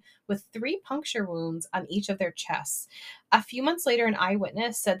blood, with 3 puncture wounds on each of their chests. A few months later, an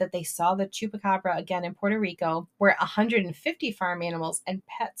eyewitness said that they saw the Chupacabra again in Puerto Rico, where 150 farm animals and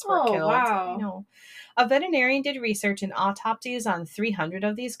pets were killed. Wow. I know. A veterinarian did research and autopsies on 300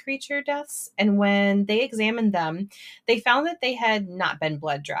 of these creature deaths, and when they examined them, they found that they had not been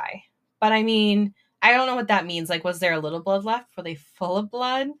blood dry. But I mean, I don't know what that means. Like, was there a little blood left? Were they full of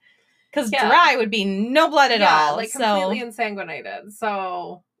blood? Because dry would be no blood at all. Like completely insanguinated.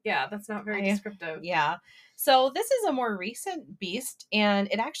 So, yeah, that's not very descriptive. Yeah. So this is a more recent beast, and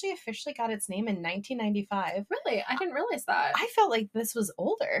it actually officially got its name in 1995. Really? I didn't realize that. I felt like this was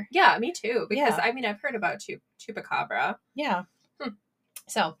older. Yeah, me too. Because, I mean, I've heard about Chupacabra. Yeah.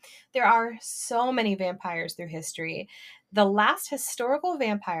 So there are so many vampires through history. The last historical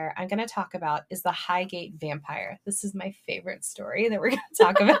vampire I'm going to talk about is the Highgate vampire. This is my favorite story that we're going to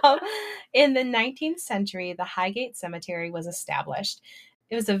talk about. In the 19th century, the Highgate Cemetery was established.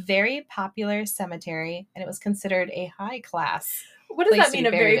 It was a very popular cemetery, and it was considered a high class. What does that mean,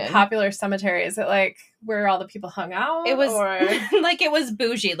 a very popular cemetery? Is it like where all the people hung out? It was like it was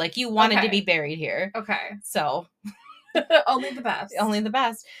bougie. Like you wanted to be buried here. Okay. So only the best. Only the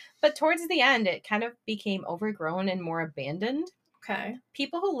best. But towards the end, it kind of became overgrown and more abandoned. Okay.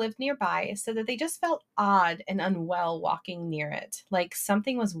 People who lived nearby said that they just felt odd and unwell walking near it. Like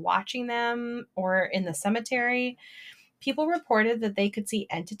something was watching them or in the cemetery. People reported that they could see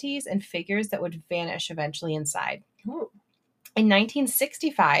entities and figures that would vanish eventually inside. Ooh. In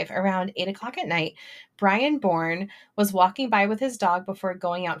 1965, around 8 o'clock at night, Brian Bourne was walking by with his dog before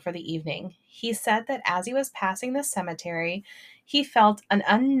going out for the evening. He said that as he was passing the cemetery, he felt an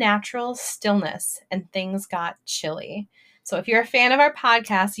unnatural stillness and things got chilly. So if you're a fan of our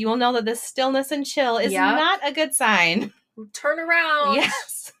podcast, you will know that this stillness and chill is Yep. not a good sign. Turn around.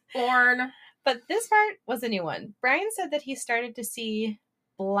 Yes. Bourne. But this part was a new one. Brian said that he started to see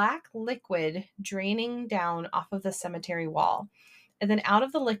black liquid draining down off of the cemetery wall. And then out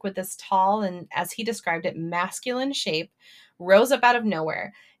of the liquid, this tall and, as he described it, masculine shape rose up out of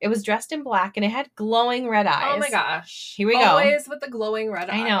nowhere. It was dressed in black and it had glowing red eyes. Oh my gosh. Here we go. Always with the glowing red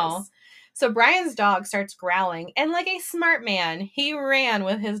eyes. I know. So Brian's dog starts growling, and like a smart man, he ran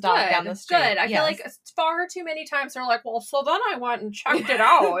with his dog down the street. Good. I feel like far too many times they're like, well, so then I went and checked it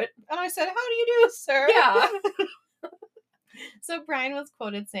out. And I said, how do you do, sir? Yeah. So Brian was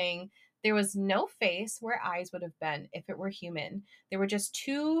quoted saying, there was no face where eyes would have been if it were human. There were just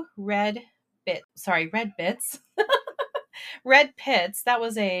two red bits. Red pits. That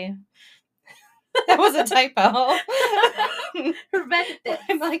was a typo. Red pits.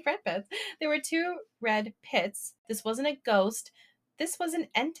 I'm like, red pits. There were two red pits. This wasn't a ghost. This was an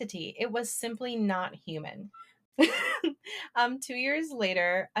entity. It was simply not human. 2 years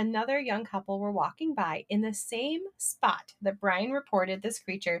later, another young couple were walking by in the same spot that Brian reported this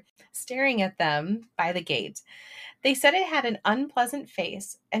creature staring at them by the gate. They said it had an unpleasant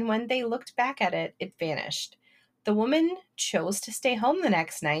face, and when they looked back at it, it vanished. The woman chose to stay home the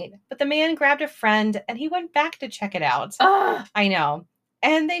next night, but the man grabbed a friend and he went back to check it out. Ugh. I know.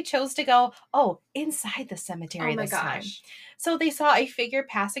 And they chose to go, inside the cemetery this time. So they saw a figure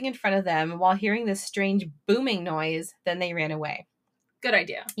passing in front of them while hearing this strange booming noise. Then they ran away. Good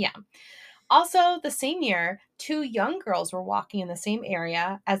idea. Yeah. Also, the same year, two young girls were walking in the same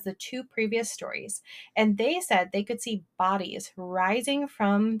area as the two previous stories, and they said they could see bodies rising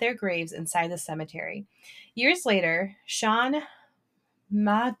from their graves inside the cemetery. Years later, Sean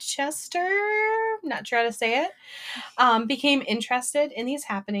Manchester, not sure how to say it, became interested in these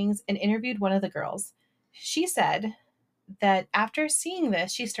happenings and interviewed one of the girls. She said that after seeing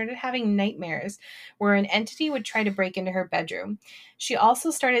this, she started having nightmares where an entity would try to break into her bedroom. She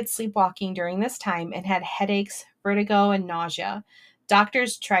also started sleepwalking during this time and had headaches, vertigo, and nausea.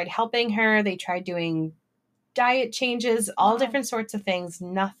 Doctors tried helping her. They tried doing diet changes, all different sorts of things.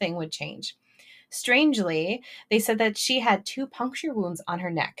 Nothing would change. Strangely, they said that she had 2 puncture wounds on her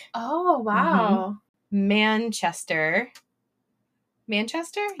neck. Oh, wow. Manchester? I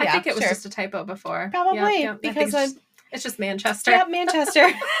think it was just a typo before. Probably, because it's just Manchester. Yeah, Manchester.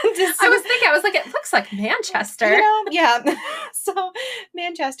 I was like, it looks like Manchester. Yeah. So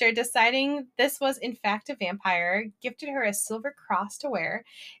Manchester, deciding this was in fact a vampire, gifted her a silver cross to wear,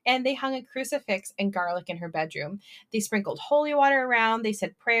 and they hung a crucifix and garlic in her bedroom. They sprinkled holy water around, they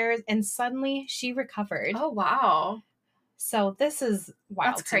said prayers, and suddenly she recovered. Oh, wow. So this is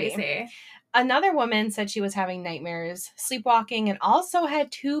wild. That's crazy. Another woman said she was having nightmares, sleepwalking, and also had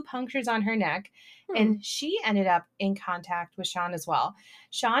 2 punctures on her neck. And she ended up in contact with Sean as well.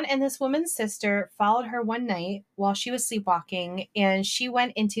 Sean and this woman's sister followed her one night while she was sleepwalking, and she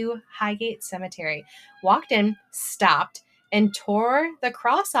went into Highgate Cemetery, walked in, stopped, and tore the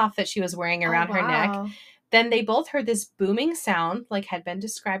cross off that she was wearing around her neck. Then they both heard this booming sound, like had been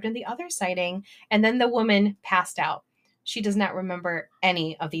described in the other sighting, and then the woman passed out. She does not remember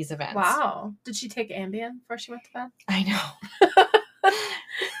any of these events. Wow. Did she take Ambien before she went to bed? I know.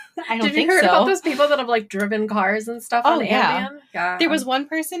 I don't think so. Did you hear about those people that have like driven cars and stuff on Ambien? Yeah. There was one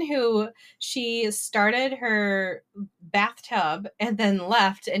person who she started her bathtub and then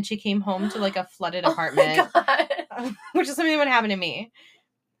left, and she came home to like a flooded apartment, which is something that would happen to me.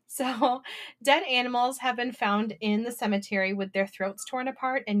 So, dead animals have been found in the cemetery with their throats torn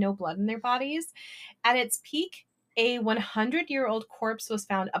apart and no blood in their bodies. At its peak, a 100-year-old corpse was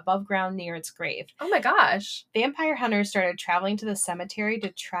found above ground near its grave. Oh my gosh. Vampire hunters started traveling to the cemetery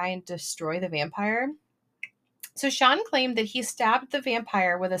to try and destroy the vampire. So Sean claimed that he stabbed the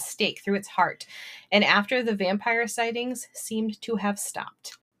vampire with a stake through its heart, and after the vampire sightings seemed to have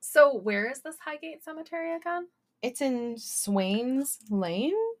stopped. So where is this Highgate Cemetery again? It's in Swains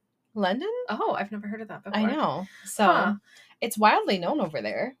Lane, London? Oh, I've never heard of that before. I know. So it's wildly known over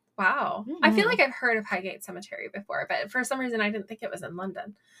there. Wow. Mm-hmm. I feel like I've heard of Highgate Cemetery before, but for some reason I didn't think it was in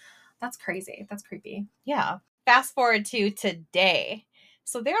London. That's crazy. That's creepy. Yeah. Fast forward to today.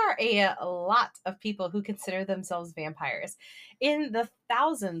 So there are a lot of people who consider themselves vampires in the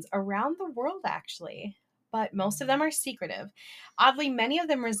thousands around the world, actually. But most of them are secretive. Oddly, many of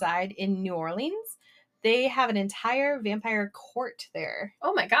them reside in New Orleans, They have an entire vampire court there.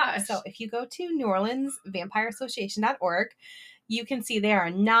 Oh my gosh. So if you go to New Orleans vampireassociation.org, you can see they are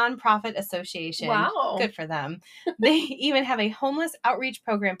a nonprofit association. Wow. Good for them. They even have a homeless outreach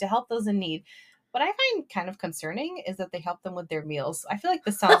program to help those in need. What I find kind of concerning is that they help them with their meals. I feel like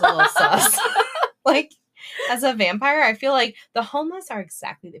this sounds a little sus. Like, as a vampire, I feel like the homeless are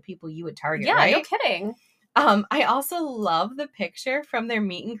exactly the people you would target, Yeah, right? no kidding. I also love the picture from their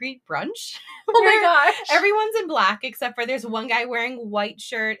meet and greet brunch. Oh my gosh. Everyone's in black except for there's one guy wearing white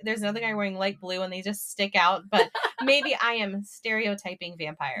shirt. There's another guy wearing light blue and they just stick out. But maybe I am stereotyping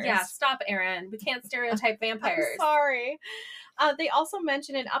vampires. Yeah, stop, Erin. We can't stereotype vampires. I'm sorry. They also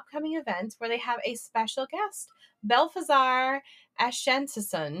mention an upcoming event where they have a special guest, Balthazar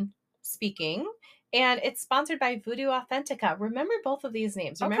Ashenson, speaking. And it's sponsored by Voodoo Authentica. Remember both of these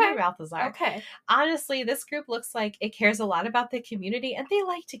names. Remember Balthazar. Okay. Honestly, this group looks like it cares a lot about the community and they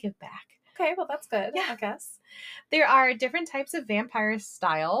like to give back. Okay, well, that's good, Yeah. I guess. There are different types of vampire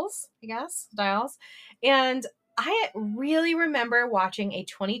styles. And I really remember watching a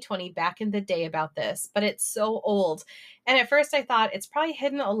 2020 back in the day about this, but it's so old. And at first I thought it's probably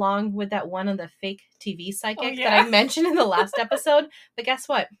hidden along with that one on the fake TV psychic that I mentioned in the last episode. But guess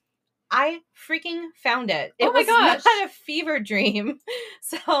what? I freaking found it. It was not a fever dream.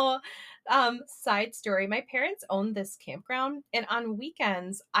 So, side story, my parents owned this campground, and on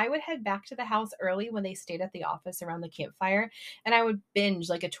weekends, I would head back to the house early when they stayed at the office around the campfire, and I would binge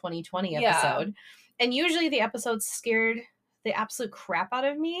like a 2020 episode. And usually the episodes scared the absolute crap out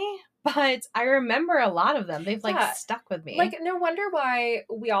of me, but I remember a lot of them. They've stuck with me. Like, no wonder why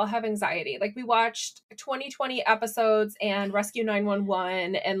we all have anxiety. Like, we watched 2020 episodes and Rescue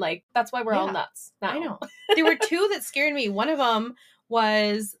 911, and like, that's why we're all nuts now. I know. There were two that scared me. One of them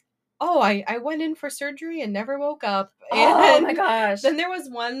was, I went in for surgery and never woke up. And oh my gosh. Then there was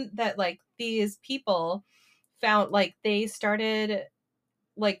one that like these people found, like they started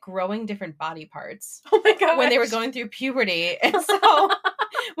like growing different body parts. Oh my god. When they were going through puberty. And so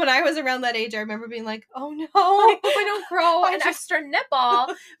when I was around that age, I remember being like, oh no. I hope I don't grow an extra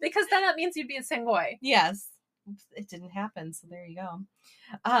nipple because then that means you'd be a Singoi. Yes. It didn't happen. So there you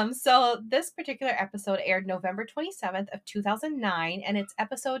go. So this particular episode aired November 27th of 2009 and it's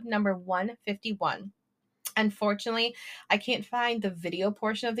episode number 151. Unfortunately, I can't find the video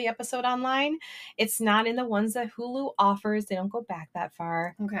portion of the episode online. It's not in the ones that Hulu offers. They don't go back that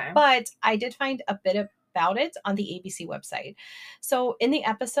far. Okay. But I did find a bit about it on the ABC website. So in the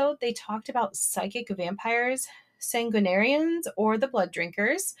episode, they talked about psychic vampires, sanguinarians, or the blood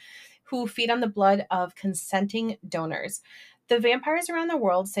drinkers who feed on the blood of consenting donors. The vampires around the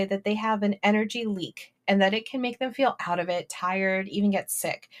world say that they have an energy leak and that it can make them feel out of it, tired, even get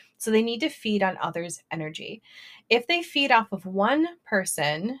sick. So they need to feed on others' energy. If they feed off of one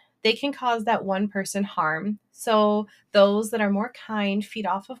person, they can cause that one person harm. So those that are more kind feed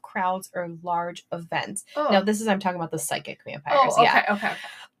off of crowds or large events. Oh. Now, I'm talking about the psychic vampires. Oh, okay.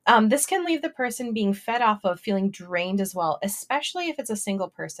 This can leave the person being fed off of feeling drained as well, especially if it's a single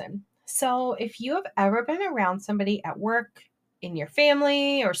person. So if you have ever been around somebody at work, in your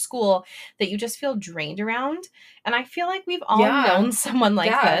family or school that you just feel drained around, and I feel like we've all known someone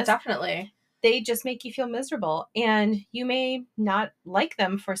like this. Yeah, definitely. They just make you feel miserable and you may not like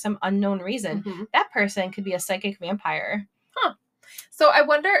them for some unknown reason. Mm-hmm. That person could be a psychic vampire. Huh. So I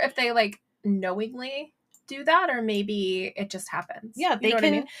wonder if they like knowingly do that or maybe it just happens. Yeah,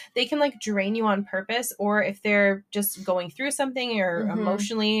 they can like drain you on purpose, or if they're just going through something or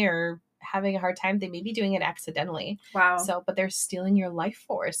emotionally or having a hard time, they may be doing it accidentally. Wow. So, but they're stealing your life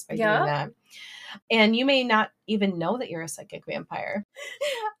force by doing that. And you may not even know that you're a psychic vampire.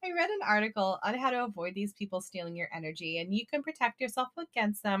 I read an article on how to avoid these people stealing your energy, and you can protect yourself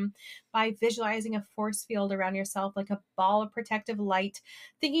against them by visualizing a force field around yourself, like a ball of protective light,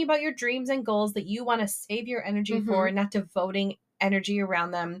 thinking about your dreams and goals that you want to save your energy for, and not devoting energy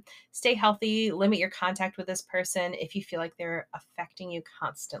around them. Stay healthy, limit your contact with this person if you feel like they're affecting you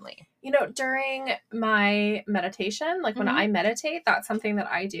constantly. You know, during my meditation, like when I meditate, that's something that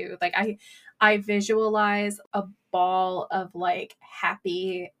I do. Like I visualize a ball of like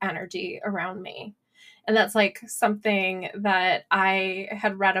happy energy around me. And that's like something that I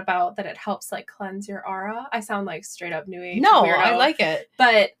had read about, that it helps like cleanse your aura. I sound like straight up new age. No, weirdo, I like it.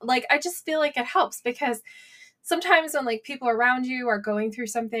 But like, I just feel like it helps because sometimes when like people around you are going through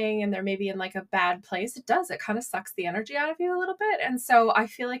something and they're maybe in like a bad place, it kind of sucks the energy out of you a little bit. And so I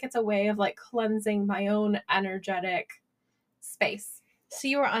feel like it's a way of like cleansing my own energetic space. So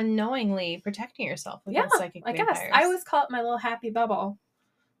you are unknowingly protecting yourself with psychic vampires. Guess. I always call it my little happy bubble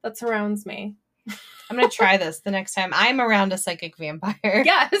that surrounds me. I'm going to try this the next time I'm around a psychic vampire.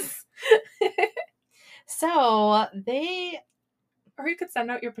 Yes. So they... Or you could send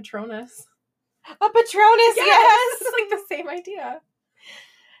out your Patronus. A Patronus, yes! It's like the same idea.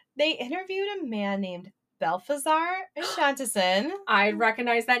 They interviewed a man named Balthazar Ashantison. I'd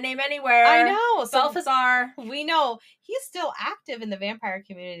recognize that name anywhere. I know. So Balthazar. we know he's still active in the vampire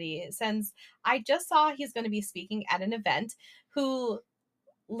community, since I just saw he's going to be speaking at an event, who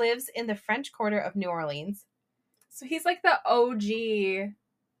lives in the French Quarter of New Orleans. So he's like the OG,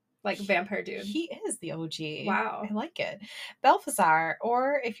 like, vampire dude. He is the OG. Wow. I like it. Balthazar,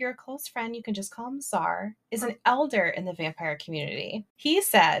 or if you're a close friend, you can just call him Czar, is an elder in the vampire community. He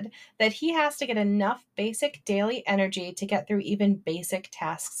said that he has to get enough basic daily energy to get through even basic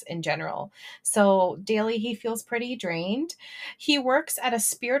tasks in general. So daily he feels pretty drained. He works as a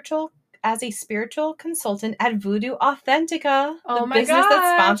spiritual consultant at Voodoo Authentica, the business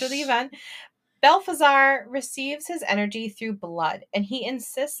that sponsored the event. Balthazar receives his energy through blood, and he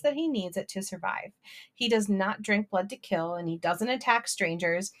insists that he needs it to survive. He does not drink blood to kill, and he doesn't attack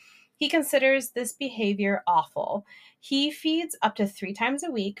strangers. He considers this behavior awful. He feeds up to 3 times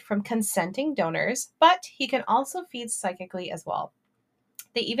a week from consenting donors, but he can also feed psychically as well.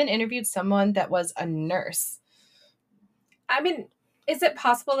 They even interviewed someone that was a nurse. I mean, is it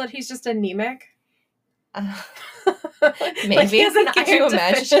possible that he's just anemic? Maybe. Like, he has an Could iron you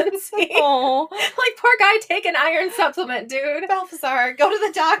imagine? deficiency. Oh, Like, poor guy, take an iron supplement, dude. Balthazar, go to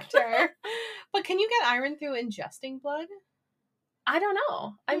the doctor. But can you get iron through ingesting blood? I don't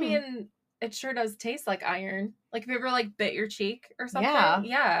know. I mean, it sure does taste like iron. Like, if you ever, like, bit your cheek or something.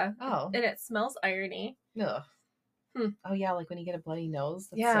 Yeah. Oh. And it smells irony. Ugh. Oh, yeah, like when you get a bloody nose.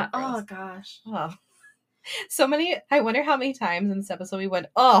 That's Yeah. so gross. Oh, gosh. Oh. So many, I wonder how many times in this episode we went,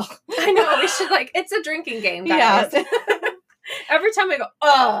 oh. I know, we should, like, it's a drinking game, guys. Yeah. Every time I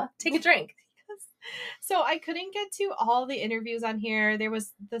go, take a drink. So I couldn't get to all the interviews on here. There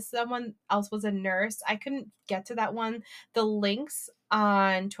was someone else was a nurse. I couldn't get to that one. The links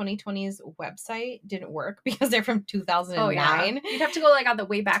on 2020's website didn't work because they're from 2009. Oh, yeah. You'd have to go, like, on the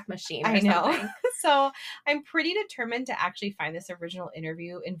Wayback Machine or I know. something. So I'm pretty determined to actually find this original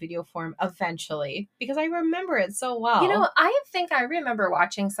interview in video form eventually, because I remember it so well. You know, I think I remember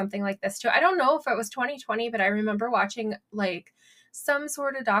watching something like this too. I don't know if it was 2020, but I remember watching, like, some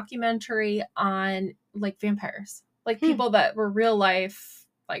sort of documentary on, like, vampires. Like, people that were real life,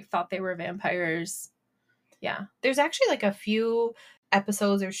 like, thought they were vampires. Yeah. There's actually, like, a few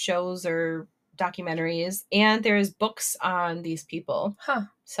episodes or shows or documentaries, and there's books on these people. Huh.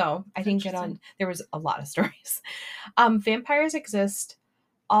 So I didn't get on. There was a lot of stories. Vampires exist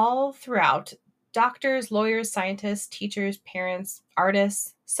all throughout. Doctors, lawyers, scientists, teachers, parents,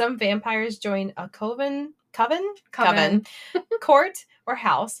 artists. Some vampires join a coven, court, or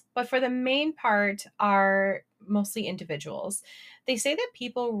house, but for the main part are mostly individuals. They say that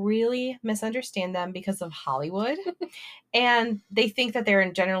people really misunderstand them because of Hollywood, and they think that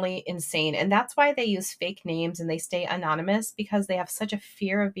they're generally insane, and that's why they use fake names and they stay anonymous, because they have such a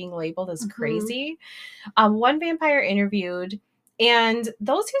fear of being labeled as crazy. One vampire interviewed, and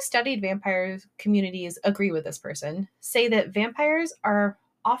those who studied vampire communities agree with this person, say that vampires are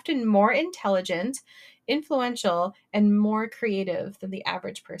often more intelligent, influential, and more creative than the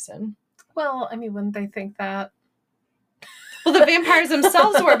average person. Well, I mean, wouldn't they think that? Well, the vampires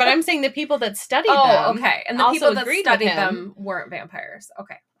themselves were, but I'm saying the people that studied them. Oh, okay. And the also people that agreed studied with him. them weren't vampires.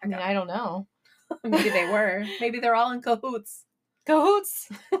 Okay. I mean, I don't know. Maybe they were. Maybe they're all in cahoots.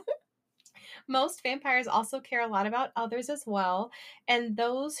 Cahoots. Most vampires also care a lot about others as well, and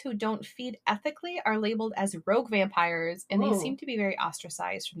those who don't feed ethically are labeled as rogue vampires, and they seem to be very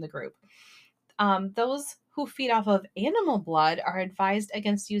ostracized from the group. Those who feed off of animal blood are advised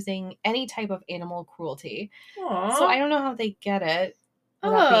against using any type of animal cruelty. Aww. So I don't know how they get it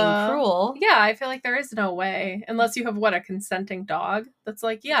without being cruel. Yeah, I feel like there is no way. Unless you have, a consenting dog that's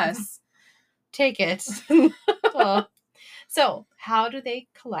like, yes. Take it. So how do they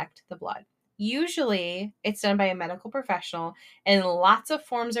collect the blood? Usually it's done by a medical professional, and lots of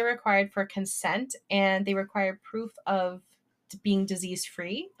forms are required for consent, and they require proof of being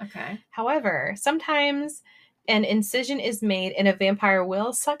disease-free. Okay. However, sometimes an incision is made and a vampire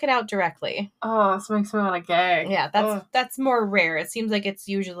will suck it out directly. Oh, this makes me want to gag. Yeah, that's more rare. It seems like it's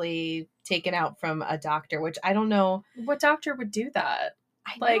usually taken out from a doctor, which I don't know. What doctor would do that?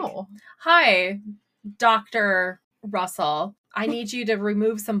 I know. Hi, Dr. Russell. I need you to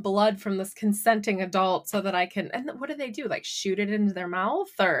remove some blood from this consenting adult so that I can... And what do they do? Like, shoot it into their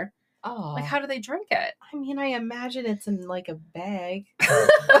mouth? Or... Oh. Like, how do they drink it? I mean, I imagine it's in, like, a bag.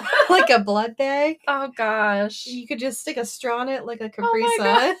 Like a blood bag. Oh, gosh. You could just stick a straw in it like a Capri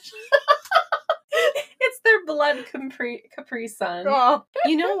Sun. It's their Your blood Capri Sun. Oh,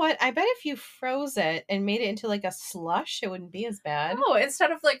 you know what? I bet if you froze it and made it into like a slush, it wouldn't be as bad. Oh,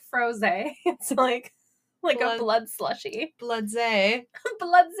 instead of like froze, it's like a blood slushy. Bloodze.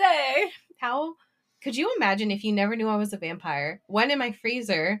 Bloodze. How could you imagine if you never knew I was a vampire? Went in my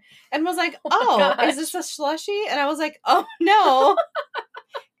freezer and was like, my "Oh, gosh. is this a slushy?" And I was like, "Oh no,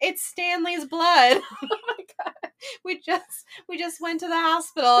 it's Stanley's blood." Oh my god. We just went to the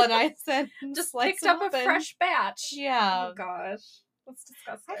hospital, and I said, Just "Slice picked them up a open." fresh batch. Yeah. Oh gosh. That's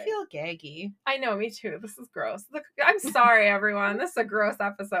disgusting. I feel gaggy. I know, me too. This is gross. I'm sorry, everyone. This is a gross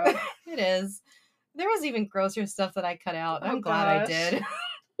episode. It is. There was even grosser stuff that I cut out. Oh, I'm glad I gosh. did.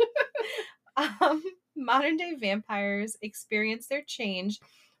 Modern day vampires experience their change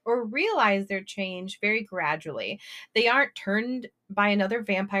or realize their change very gradually. They aren't turned by another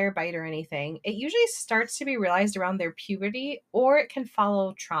vampire bite or anything. It usually starts to be realized around their puberty, or it can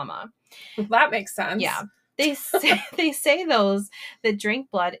follow trauma. That makes sense. Yeah. They say those that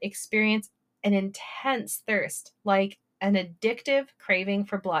drink blood experience an intense thirst, like an addictive craving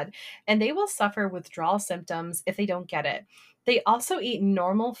for blood, and they will suffer withdrawal symptoms if they don't get it. They also eat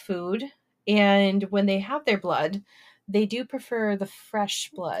normal food, and when they have their blood, they do prefer the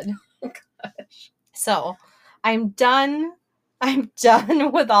fresh blood. Oh, gosh. So, I'm done. I'm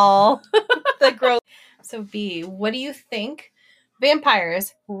done with all the gross. So, B, what do you think?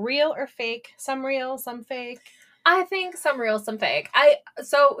 Vampires, real or fake? Some real, some fake. I think some real, some fake.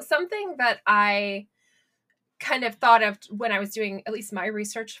 So something that I kind of thought of when I was doing at least my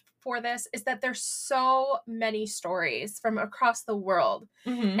research for this is that there's so many stories from across the world.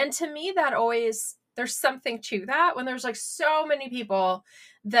 Mm-hmm. And to me, that always, there's something to that when there's like so many people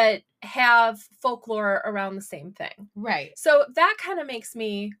that have folklore around the same thing. Right. So that kind of makes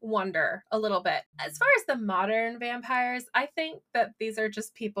me wonder a little bit. As far as the modern vampires, I think that these are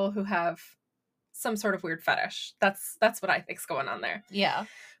just people who have some sort of weird fetish. That's what I think's going on there. Yeah.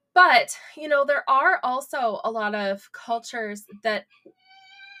 But, there are also a lot of cultures that...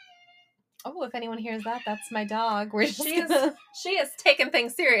 Oh, if anyone hears that, that's my dog. She is taking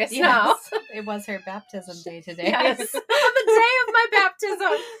things serious now. It was her baptism day today. Yes, on the day of my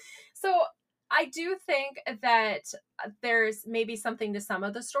baptism. So I do think that there's maybe something to some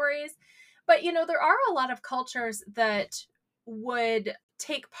of the stories. But, there are a lot of cultures that would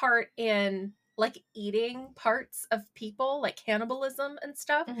take part in like eating parts of people, like cannibalism and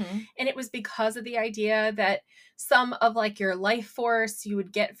stuff. Mm-hmm. And it was because of the idea that some of like your life force you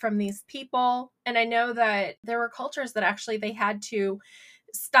would get from these people. And I know that there were cultures that actually they had to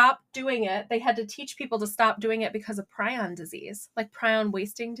stop doing it. They had to teach people to stop doing it because of prion disease, like prion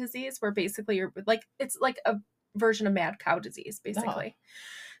wasting disease, where basically you're like, it's like a version of mad cow disease, basically. Oh.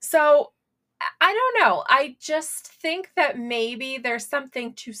 So I don't know. I just think that maybe there's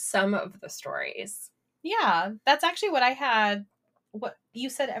something to some of the stories. Yeah, that's actually what I had. What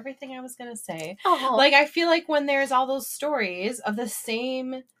you said, everything I was going to say. Oh. Like, I feel like when there's all those stories of the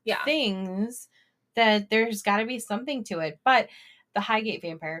same things, that there's got to be something to it. But the Highgate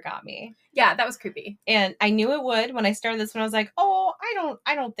vampire got me. Yeah, that was creepy. And I knew it would when I started this one. I was like, oh,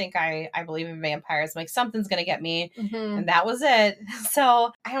 I don't think I believe in vampires. I'm like, something's going to get me. Mm-hmm. And that was it.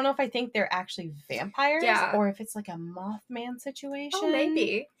 So I don't know if I think they're actually vampires or if it's like a Mothman situation. Oh,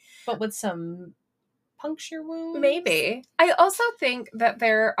 maybe. But with some puncture wounds. Maybe. I also think that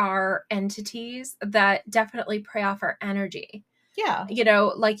there are entities that definitely prey off our energy. Yeah.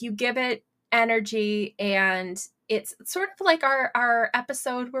 Like you give it energy, and it's sort of like our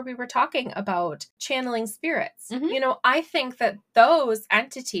episode where we were talking about channeling spirits. Mm-hmm. I think that those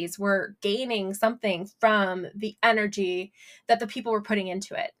entities were gaining something from the energy that the people were putting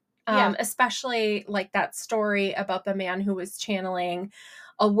into it. Especially like that story about the man who was channeling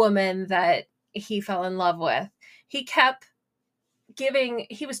a woman that he fell in love with. He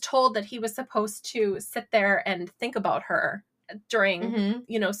was told that he was supposed to sit there and think about her during,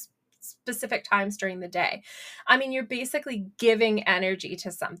 specific times during the day. I mean, you're basically giving energy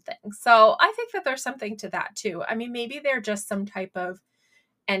to something. So I think that there's something to that too. I mean, maybe they're just some type of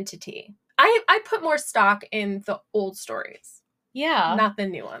entity. I put more stock in the old stories. Yeah. Not the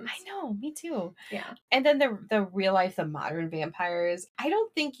new ones. I know, me too. Yeah. And then the real life, the modern vampires, I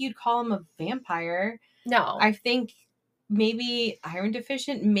don't think you'd call them a vampire. No. I think maybe iron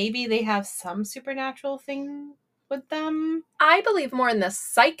deficient, maybe they have some supernatural thing with them. I believe more in the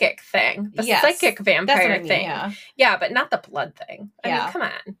psychic thing. The psychic vampire thing. Yeah, but not the blood thing. I mean, come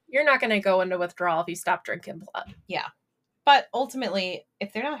on. You're not going to go into withdrawal if you stop drinking blood. Yeah. But ultimately,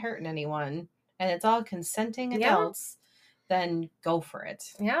 if they're not hurting anyone and it's all consenting adults, then go for it.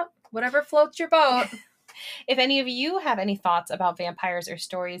 Yeah. Whatever floats your boat. If any of you have any thoughts about vampires or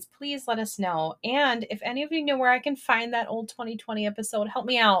stories, please let us know. And if any of you know where I can find that old 2020 episode, help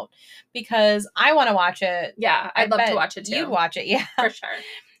me out because I want to watch it. Yeah, I'd love to watch it too. You'd watch it, yeah. For sure.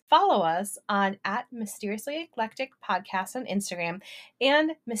 Follow us on @Mysteriously Eclectic Podcast on Instagram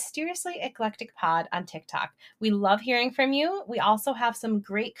and Mysteriously Eclectic Pod on TikTok. We love hearing from you. We also have some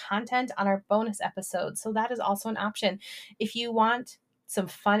great content on our bonus episodes, so that is also an option. If you want some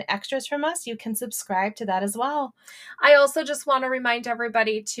fun extras from us, you can subscribe to that as well. I also just want to remind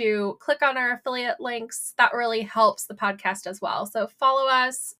everybody to click on our affiliate links. That really helps the podcast as well. So follow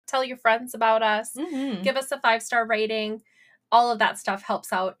us, tell your friends about us, give us a 5-star rating. All of that stuff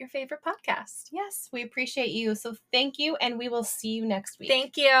helps out your favorite podcast. Yes, we appreciate you. So thank you, and we will see you next week.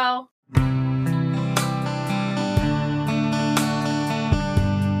 Thank you.